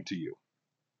appealing to you.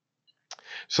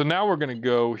 So now we're going to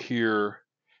go here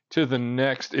to the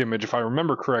next image. If I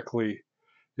remember correctly,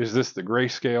 is this the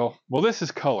grayscale? Well, this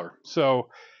is color. So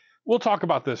we'll talk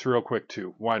about this real quick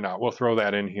too. Why not? We'll throw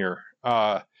that in here.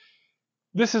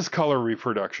 This is color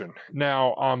reproduction.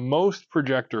 Now, on most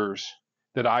projectors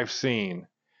that I've seen,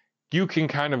 you can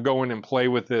kind of go in and play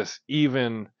with this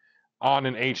even on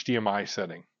an HDMI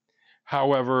setting.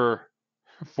 However,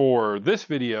 for this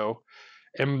video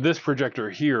and this projector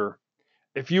here,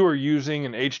 if you are using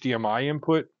an HDMI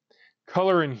input,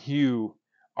 color and hue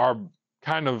are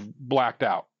kind of blacked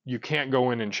out. You can't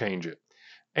go in and change it.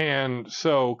 And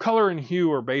so color and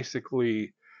hue are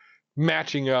basically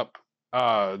matching up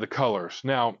the colors.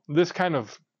 Now, this kind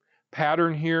of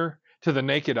pattern here to the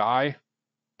naked eye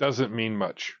doesn't mean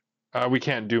much. We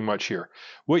can't do much here.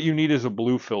 What you need is a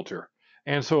blue filter.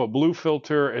 And so a blue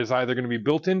filter is either going to be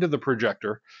built into the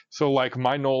projector. So like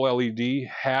my Knoll LED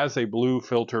has a blue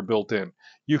filter built in.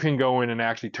 You can go in and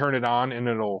actually turn it on and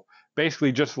it'll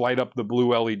basically just light up the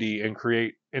blue LED and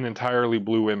create an entirely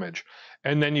blue image.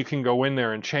 And then you can go in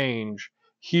there and change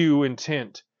hue and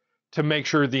tint to make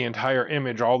sure the entire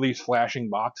image, all these flashing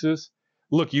boxes,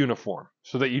 look uniform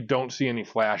so that you don't see any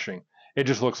flashing. It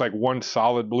just looks like one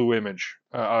solid blue image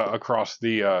across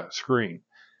the screen.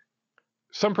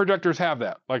 Some projectors have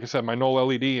that. Like I said, my Knoll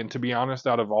LED, and to be honest,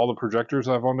 out of all the projectors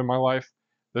I've owned in my life,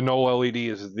 the Knoll LED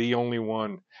is the only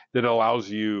one that allows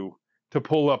you to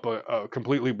pull up a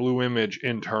completely blue image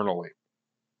internally.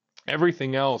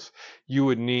 Everything else, you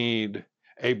would need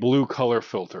a blue color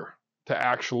filter to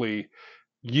actually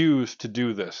use to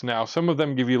do this. Now, some of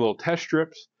them give you little test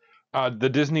strips. The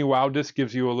Disney Wow Disc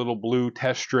gives you a little blue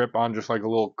test strip on just like a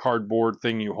little cardboard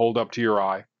thing you hold up to your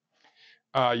eye.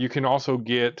 You can also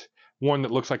get one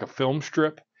that looks like a film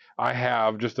strip. I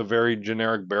have just a very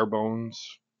generic bare bones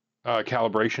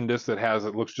calibration disc that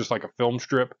it looks just like a film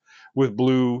strip with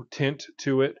blue tint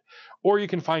to it. Or you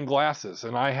can find glasses,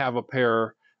 and I have a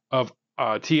pair of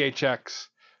THX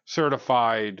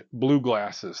certified blue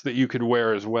glasses that you could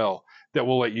wear as well that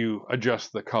will let you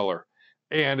adjust the color.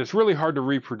 And it's really hard to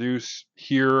reproduce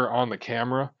here on the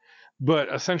camera,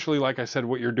 but essentially, like I said,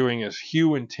 what you're doing is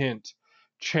hue and tint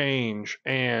change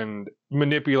and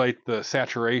manipulate the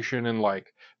saturation and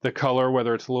like the color,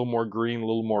 whether it's a little more green, a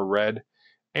little more red.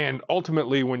 And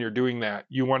ultimately, when you're doing that,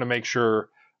 you want to make sure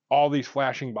all these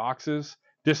flashing boxes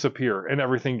disappear and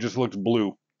everything just looks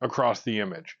blue across the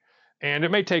image. And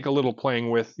it may take a little playing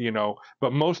with,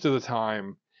 but most of the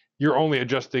time you're only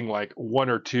adjusting like 1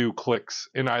 or 2 clicks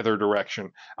in either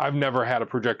direction. I've never had a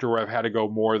projector where I've had to go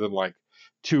more than like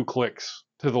 2 clicks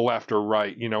to the left or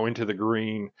right, into the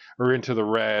green or into the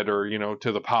red or,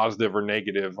 to the positive or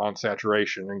negative on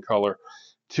saturation and color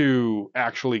to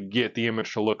actually get the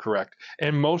image to look correct.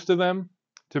 And most of them,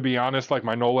 to be honest, like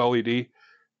my Knoll LED,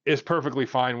 is perfectly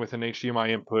fine with an HDMI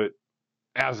input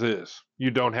as is. You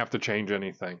don't have to change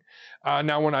anything.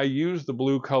 Now, when I use the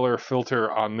blue color filter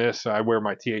on this, I wear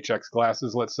my THX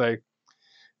glasses, let's say,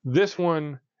 this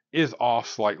one is off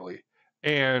slightly.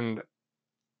 And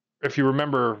if you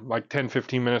remember like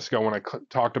 10-15 minutes ago when I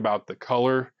talked about the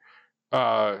color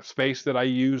space that I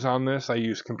use on this, I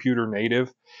use computer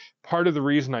native. Part of the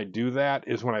reason I do that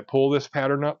is when I pull this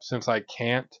pattern up, since I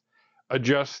can't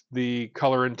adjust the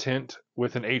color and tint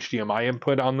with an HDMI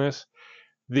input on this,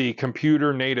 the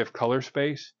computer native color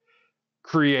space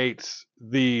creates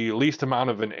the least amount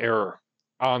of an error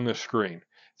on the screen.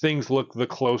 Things look the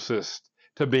closest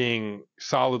to being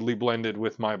solidly blended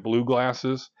with my blue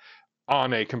glasses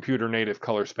on a computer native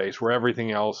color space, where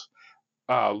everything else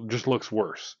just looks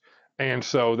worse. And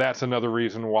so that's another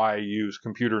reason why I use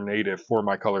computer native for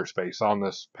my color space on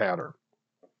this pattern.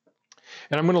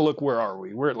 And I'm going to look, where are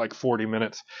we? We're at like 40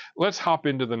 minutes. Let's hop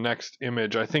into the next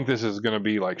image. I think this is going to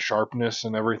be like sharpness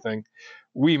and everything.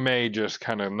 We may just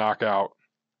kind of knock out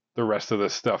the rest of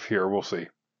this stuff here. We'll see.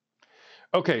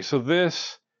 Okay, so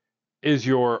this is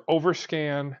your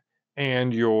overscan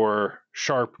and your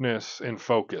sharpness and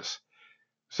focus.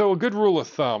 So a good rule of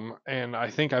thumb, and I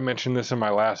think I mentioned this in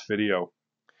my last video,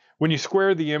 when you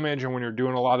square the image and when you're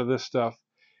doing a lot of this stuff,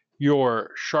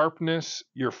 your sharpness,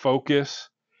 your focus,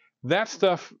 that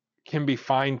stuff can be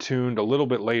fine-tuned a little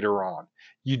bit later on.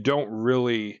 You don't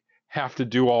really have to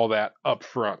do all that up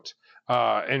front.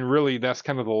 And really, that's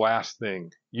kind of the last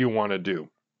thing you want to do.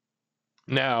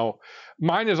 Now,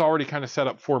 mine is already kind of set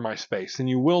up for my space, and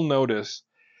you will notice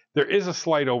there is a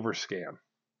slight overscan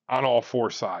on all 4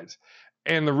 sides.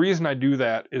 And the reason I do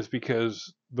that is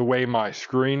because the way my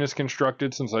screen is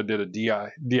constructed, since I did a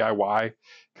DIY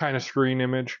kind of screen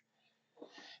image,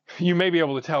 you may be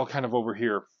able to tell kind of over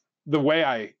here, the way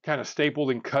I kind of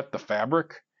stapled and cut the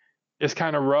fabric is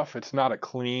kind of rough. It's not a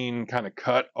clean kind of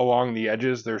cut along the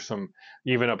edges. There's some,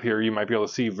 even up here, you might be able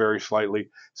to see very slightly,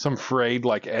 some frayed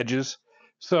like edges.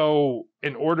 So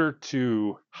in order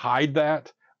to hide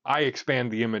that, I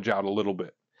expand the image out a little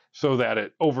bit so that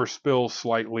it overspills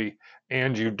slightly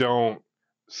and you don't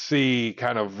see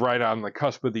kind of right on the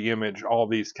cusp of the image all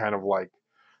these kind of like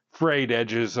frayed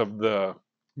edges of the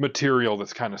material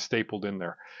that's kind of stapled in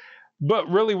there. But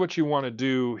really what you want to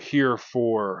do here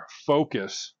for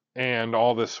focus and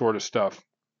all this sort of stuff,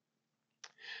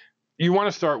 you want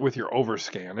to start with your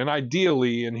overscan. And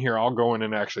ideally, in here, I'll go in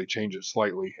and actually change it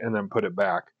slightly and then put it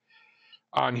back.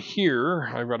 On here,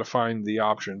 I've got to find the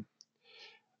option.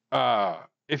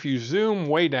 If you zoom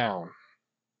way down,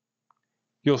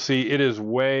 you'll see it is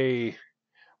way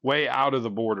out of the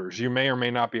borders. You may or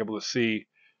may not be able to see.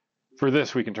 For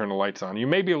this, we can turn the lights on. You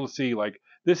may be able to see like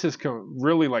this is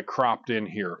really like cropped in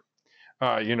here.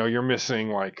 You're missing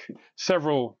like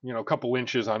several, couple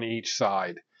inches on each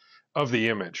side of the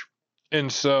image. And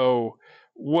so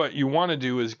what you want to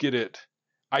do is get it,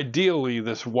 ideally,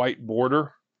 this white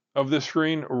border of the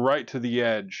screen right to the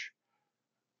edge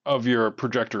of your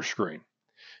projector screen.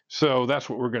 So that's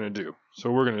what we're going to do. So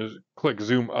we're going to click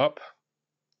zoom up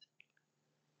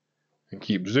and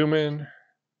keep zooming,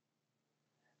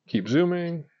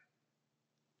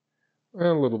 and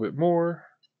a little bit more.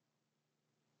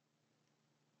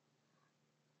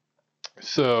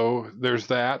 So there's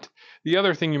that. The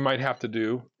other thing you might have to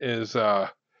do is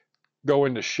go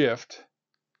into shift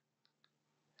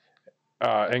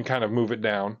and kind of move it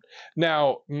down.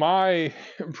 Now, my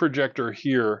projector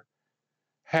here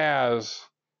has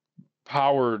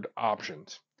powered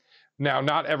options. Now,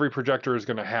 not every projector is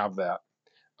going to have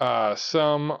that.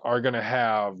 Some are going to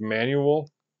have manual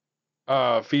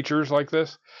features like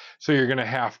this. So you're going to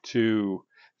have to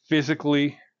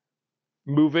physically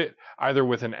move it either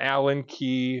with an Allen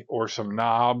key or some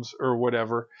knobs or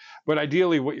whatever. But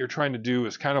ideally what you're trying to do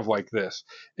is kind of like this,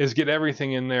 is get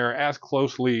everything in there as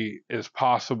closely as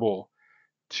possible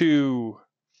to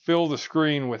fill the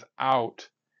screen without,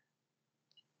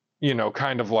 you know,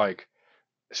 kind of like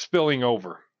spilling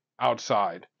over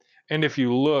outside. And if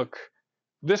you look,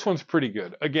 this one's pretty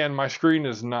good. Again, my screen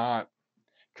is not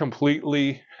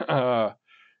completely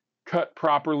cut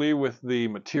properly with the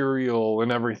material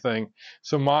and everything.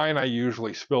 So mine, I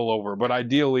usually spill over, but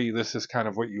ideally this is kind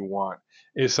of what you want,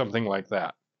 is something like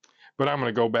that. But I'm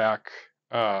going to go back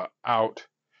out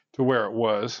to where it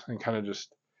was and kind of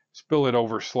just spill it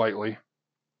over slightly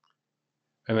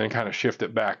and then kind of shift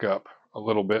it back up a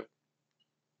little bit.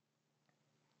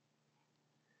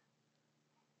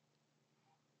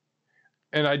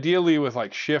 And ideally with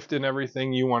like shift and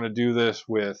everything, you want to do this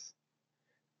with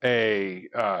a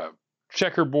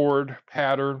checkerboard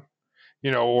pattern,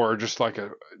 you know, or just like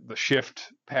the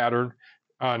shift pattern,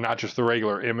 not just the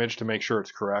regular image, to make sure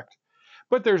it's correct.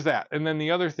 But there's that. And then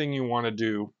the other thing you want to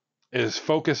do is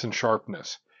focus and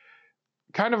sharpness.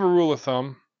 Kind of a rule of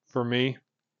thumb for me,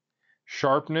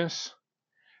 sharpness,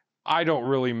 I don't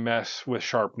really mess with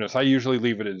sharpness. I usually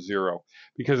leave it at 0,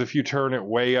 because if you turn it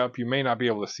way up, you may not be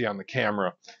able to see on the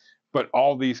camera, but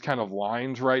all these kind of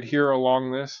lines right here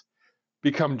along this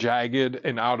become jagged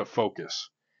and out of focus.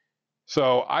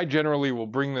 So I generally will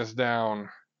bring this down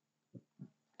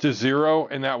to 0,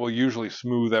 and that will usually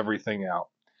smooth everything out.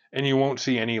 And you won't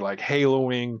see any like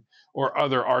haloing or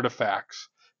other artifacts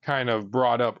kind of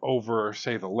brought up over,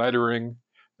 say, the lettering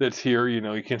that's here. You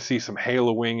know, you can see some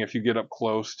haloing if you get up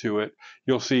close to it.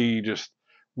 You'll see just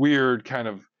weird kind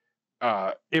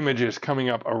of images coming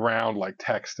up around like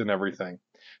text and everything.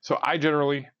 So I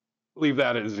generally leave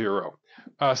that at 0.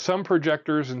 Some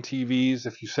projectors and TVs,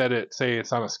 if you set it, say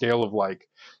it's on a scale of like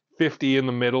 50 in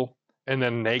the middle and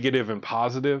then negative and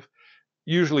positive,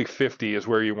 usually 50 is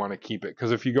where you want to keep it,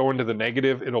 because if you go into the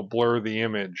negative, it'll blur the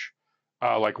image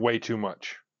like way too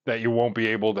much, that you won't be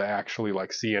able to actually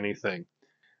like see anything.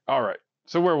 All right,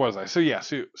 so where was I? So yeah,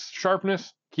 so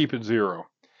sharpness, keep it 0,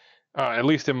 at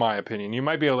least in my opinion. You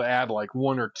might be able to add like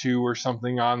 1 or 2 or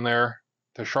something on there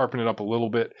to sharpen it up a little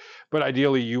bit, but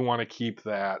ideally you want to keep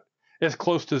that as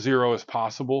close to 0 as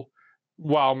possible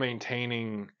while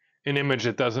maintaining an image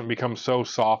that doesn't become so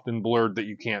soft and blurred that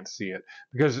you can't see it,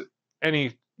 because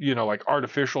any, you know, like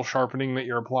artificial sharpening that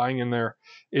you're applying in there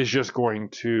is just going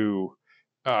to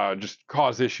just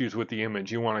cause issues with the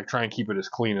image. You want to try and keep it as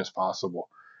clean as possible.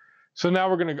 So now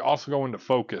we're going to also go into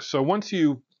focus. So once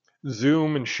you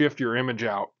zoom and shift your image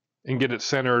out and get it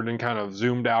centered and kind of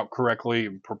zoomed out correctly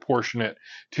and proportionate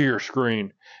to your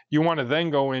screen, you want to then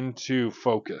go into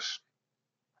focus.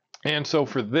 And so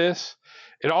for this,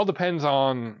 it all depends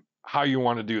on how you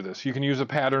want to do this. You can use a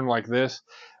pattern like this.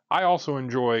 I also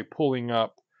enjoy pulling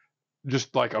up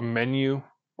just like a menu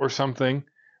or something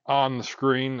on the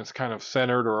screen that's kind of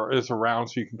centered or is around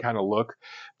so you can kind of look.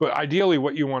 But ideally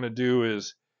what you want to do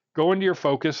is go into your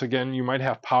focus. Again, you might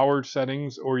have powered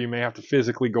settings, or you may have to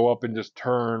physically go up and just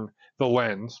turn the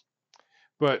lens.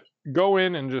 But go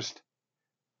in and just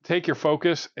take your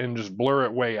focus and just blur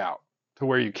it way out to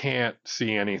where you can't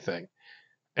see anything.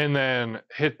 And then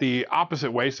hit the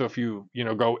opposite way. So if you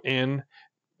go in,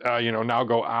 now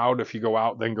go out. If you go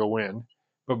out, then go in.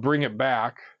 But bring it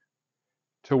back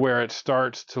to where it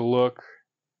starts to look,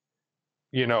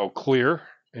 clear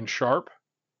and sharp.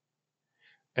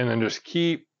 And then just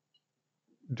keep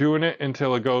doing it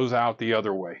until it goes out the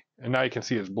other way. And now you can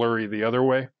see it's blurry the other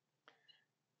way.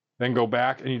 Then go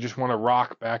back, and you just want to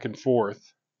rock back and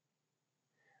forth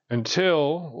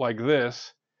until, like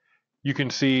this, you can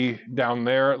see down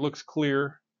there it looks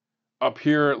clear. Up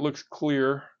here it looks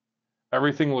clear.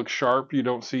 Everything looks sharp. You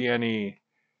don't see any,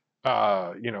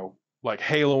 like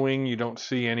haloing. You don't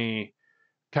see any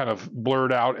kind of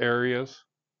blurred out areas.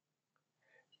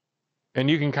 And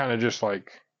you can kind of just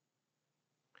like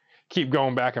keep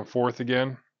going back and forth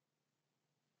again.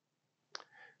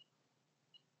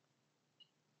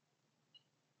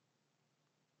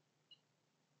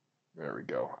 There we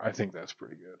go. I think that's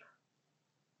pretty good.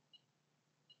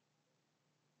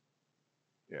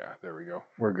 Yeah, there we go.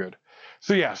 We're good.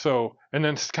 So yeah, and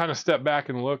then kind of step back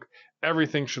and look.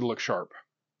 Everything should look sharp.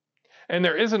 And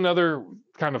there is another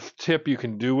kind of tip you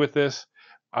can do with this.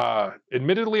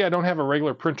 Admittedly, I don't have a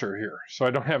regular printer here, so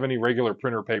I don't have any regular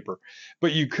printer paper.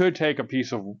 But you could take a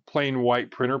piece of plain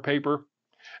white printer paper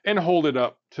and hold it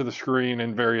up to the screen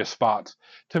in various spots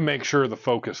to make sure the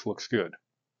focus looks good.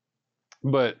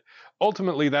 But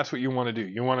ultimately, that's what you want to do.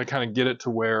 You want to kind of get it to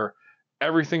where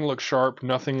everything looks sharp,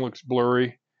 nothing looks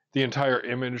blurry. The entire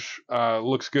image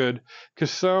looks good, because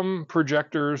some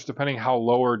projectors, depending how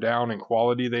low or down in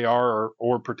quality they are,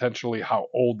 or potentially how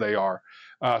old they are.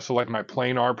 So like my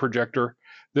planar projector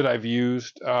that I've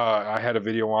used, I had a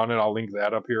video on it. I'll link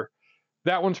that up here.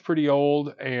 That one's pretty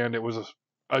old, and it was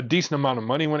a decent amount of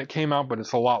money when it came out, but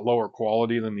it's a lot lower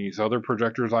quality than these other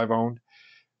projectors I've owned.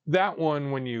 That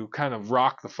one, when you kind of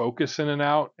rock the focus in and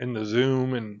out and the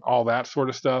zoom and all that sort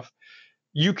of stuff,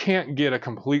 you can't get a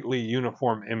completely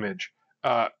uniform image.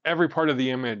 Every part of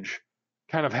the image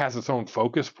kind of has its own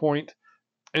focus point,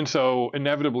 and so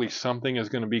inevitably something is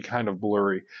going to be kind of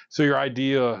blurry. So your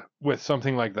idea with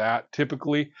something like that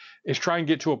typically is try and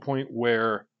get to a point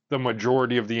where the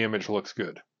majority of the image looks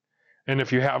good. And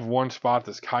if you have one spot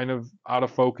that's kind of out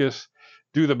of focus,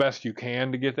 do the best you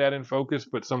can to get that in focus,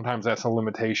 but sometimes that's a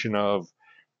limitation of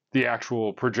the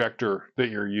actual projector that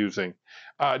you're using.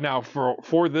 Now,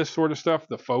 for this sort of stuff,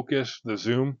 the focus, the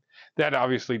zoom, that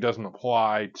obviously doesn't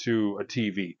apply to a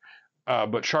TV,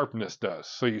 but sharpness does.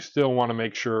 So you still want to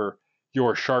make sure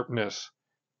your sharpness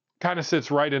kind of sits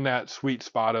right in that sweet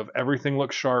spot of everything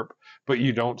looks sharp, but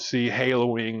you don't see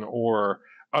haloing or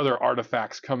other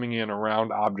artifacts coming in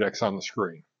around objects on the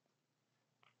screen.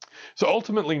 So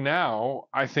ultimately now,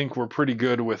 I think we're pretty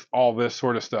good with all this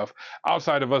sort of stuff,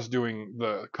 outside of us doing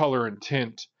the color and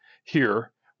tint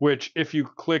here, which if you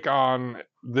click on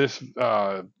this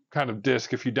kind of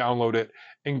disc, if you download it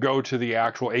and go to the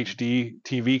actual HD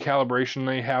TV calibration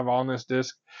they have on this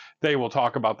disc, they will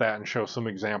talk about that and show some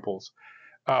examples.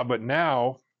 But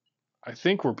now, I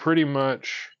think we're pretty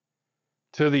much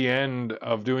to the end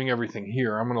of doing everything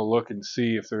here. I'm going to look and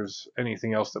see if there's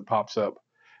anything else that pops up.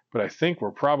 But I think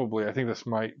this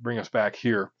might bring us back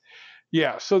here.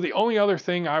 Yeah, so the only other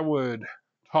thing I would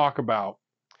talk about,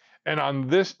 and on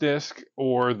this disk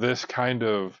or this kind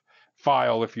of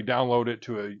file, if you download it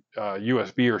to a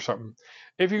USB or something,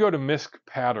 if you go to MISC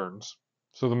patterns,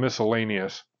 so the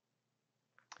miscellaneous,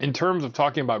 in terms of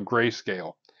talking about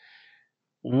grayscale,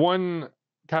 one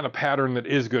kind of pattern that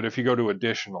is good if you go to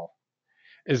additional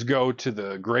is go to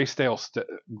the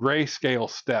grayscale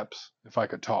steps, if I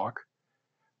could talk,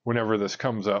 whenever this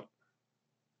comes up,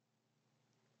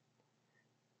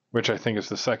 which I think is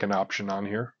the second option on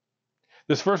here.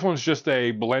 This first one's just a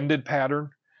blended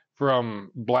pattern from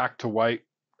black to white,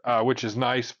 which is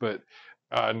nice, but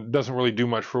doesn't really do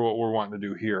much for what we're wanting to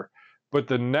do here. But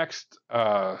the next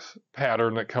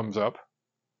pattern that comes up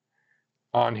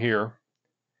on here,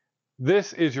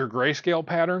 this is your grayscale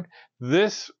pattern.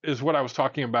 This is what I was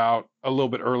talking about a little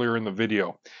bit earlier in the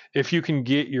video. If you can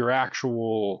get your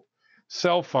actual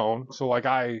cell phone, so like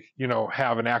I,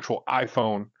 have an actual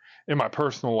iPhone in my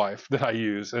personal life that I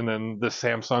use, and then the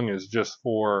Samsung is just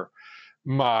for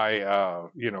my,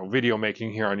 video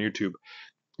making here on YouTube.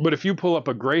 But if you pull up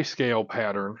a grayscale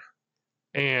pattern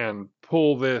and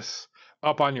pull this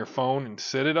up on your phone and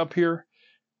sit it up here,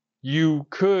 you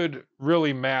could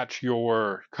really match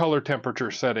your color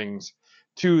temperature settings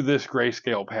to this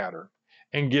grayscale pattern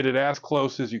and get it as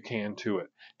close as you can to it,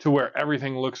 to where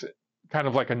everything looks kind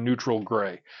of like a neutral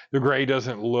gray. The gray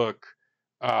doesn't look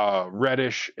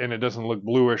reddish, and it doesn't look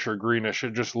bluish or greenish.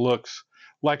 It just looks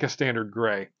like a standard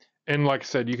gray. And like I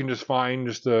said, you can just find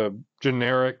just a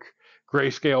generic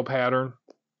grayscale pattern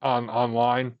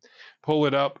online, pull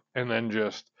it up, and then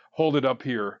just hold it up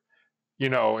here,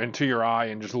 into your eye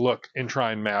and just look and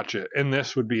try and match it. And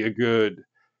this would be a good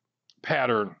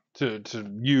pattern to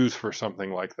use for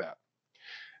something like that.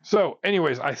 So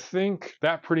anyways, I think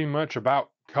that pretty much about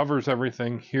covers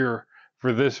everything here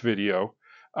for this video.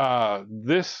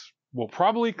 This will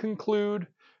probably conclude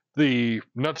the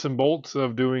nuts and bolts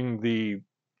of doing the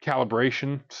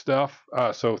calibration stuff.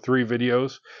 So 3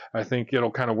 videos. I think it'll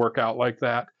kind of work out like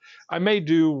that. I may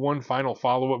do one final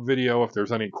follow-up video if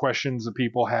there's any questions that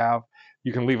people have.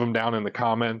 You can leave them down in the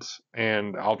comments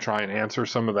and I'll try and answer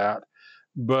some of that.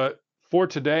 But for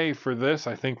today, for this,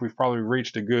 I think we've probably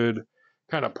reached a good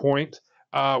kind of point.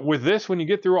 With this, when you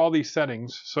get through all these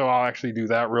settings, so I'll actually do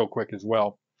that real quick as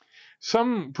well.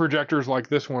 Some projectors like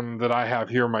this one that I have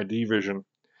here, my D-Vision,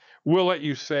 will let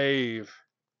you save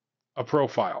a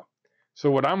profile.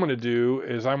 So what I'm going to do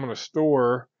is I'm going to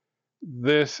store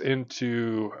this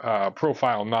into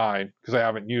profile 9 because I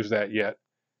haven't used that yet.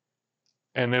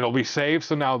 And it'll be saved.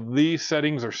 So now these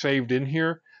settings are saved in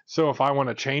here. So if I want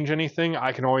to change anything,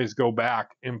 I can always go back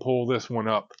and pull this one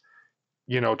up,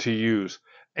 to use.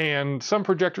 And some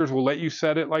projectors will let you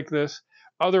set it like this.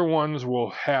 Other ones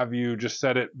will have you just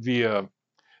set it via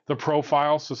the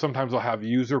profile. So sometimes they'll have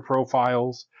user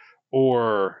profiles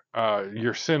or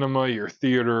your cinema, your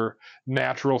theater,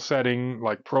 natural setting,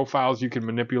 like profiles you can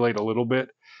manipulate a little bit.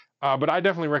 But I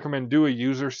definitely recommend do a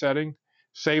user setting,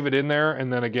 save it in there,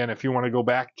 and then again, if you want to go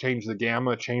back, change the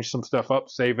gamma, change some stuff up,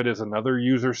 save it as another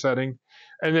user setting,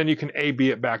 and then you can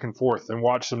A/B it back and forth and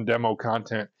watch some demo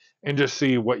content and just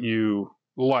see what you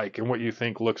like and what you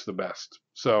think looks the best.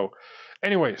 So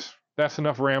anyways, that's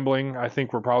enough rambling. I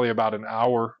think we're probably about an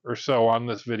hour or so on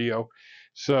this video.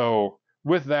 So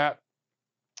with that,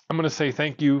 I'm going to say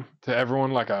thank you to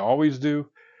everyone like I always do.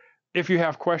 If you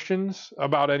have questions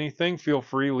about anything, feel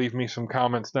free, leave me some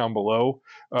comments down below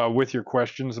with your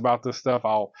questions about this stuff.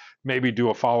 I'll maybe do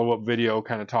a follow-up video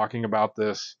kind of talking about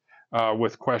this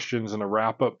with questions and a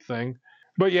wrap-up thing.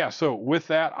 But yeah, so with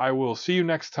that, I will see you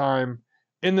next time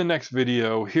in the next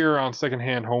video here on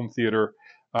Secondhand Home Theater.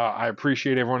 I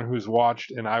appreciate everyone who's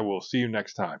watched, and I will see you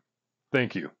next time.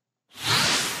 Thank you.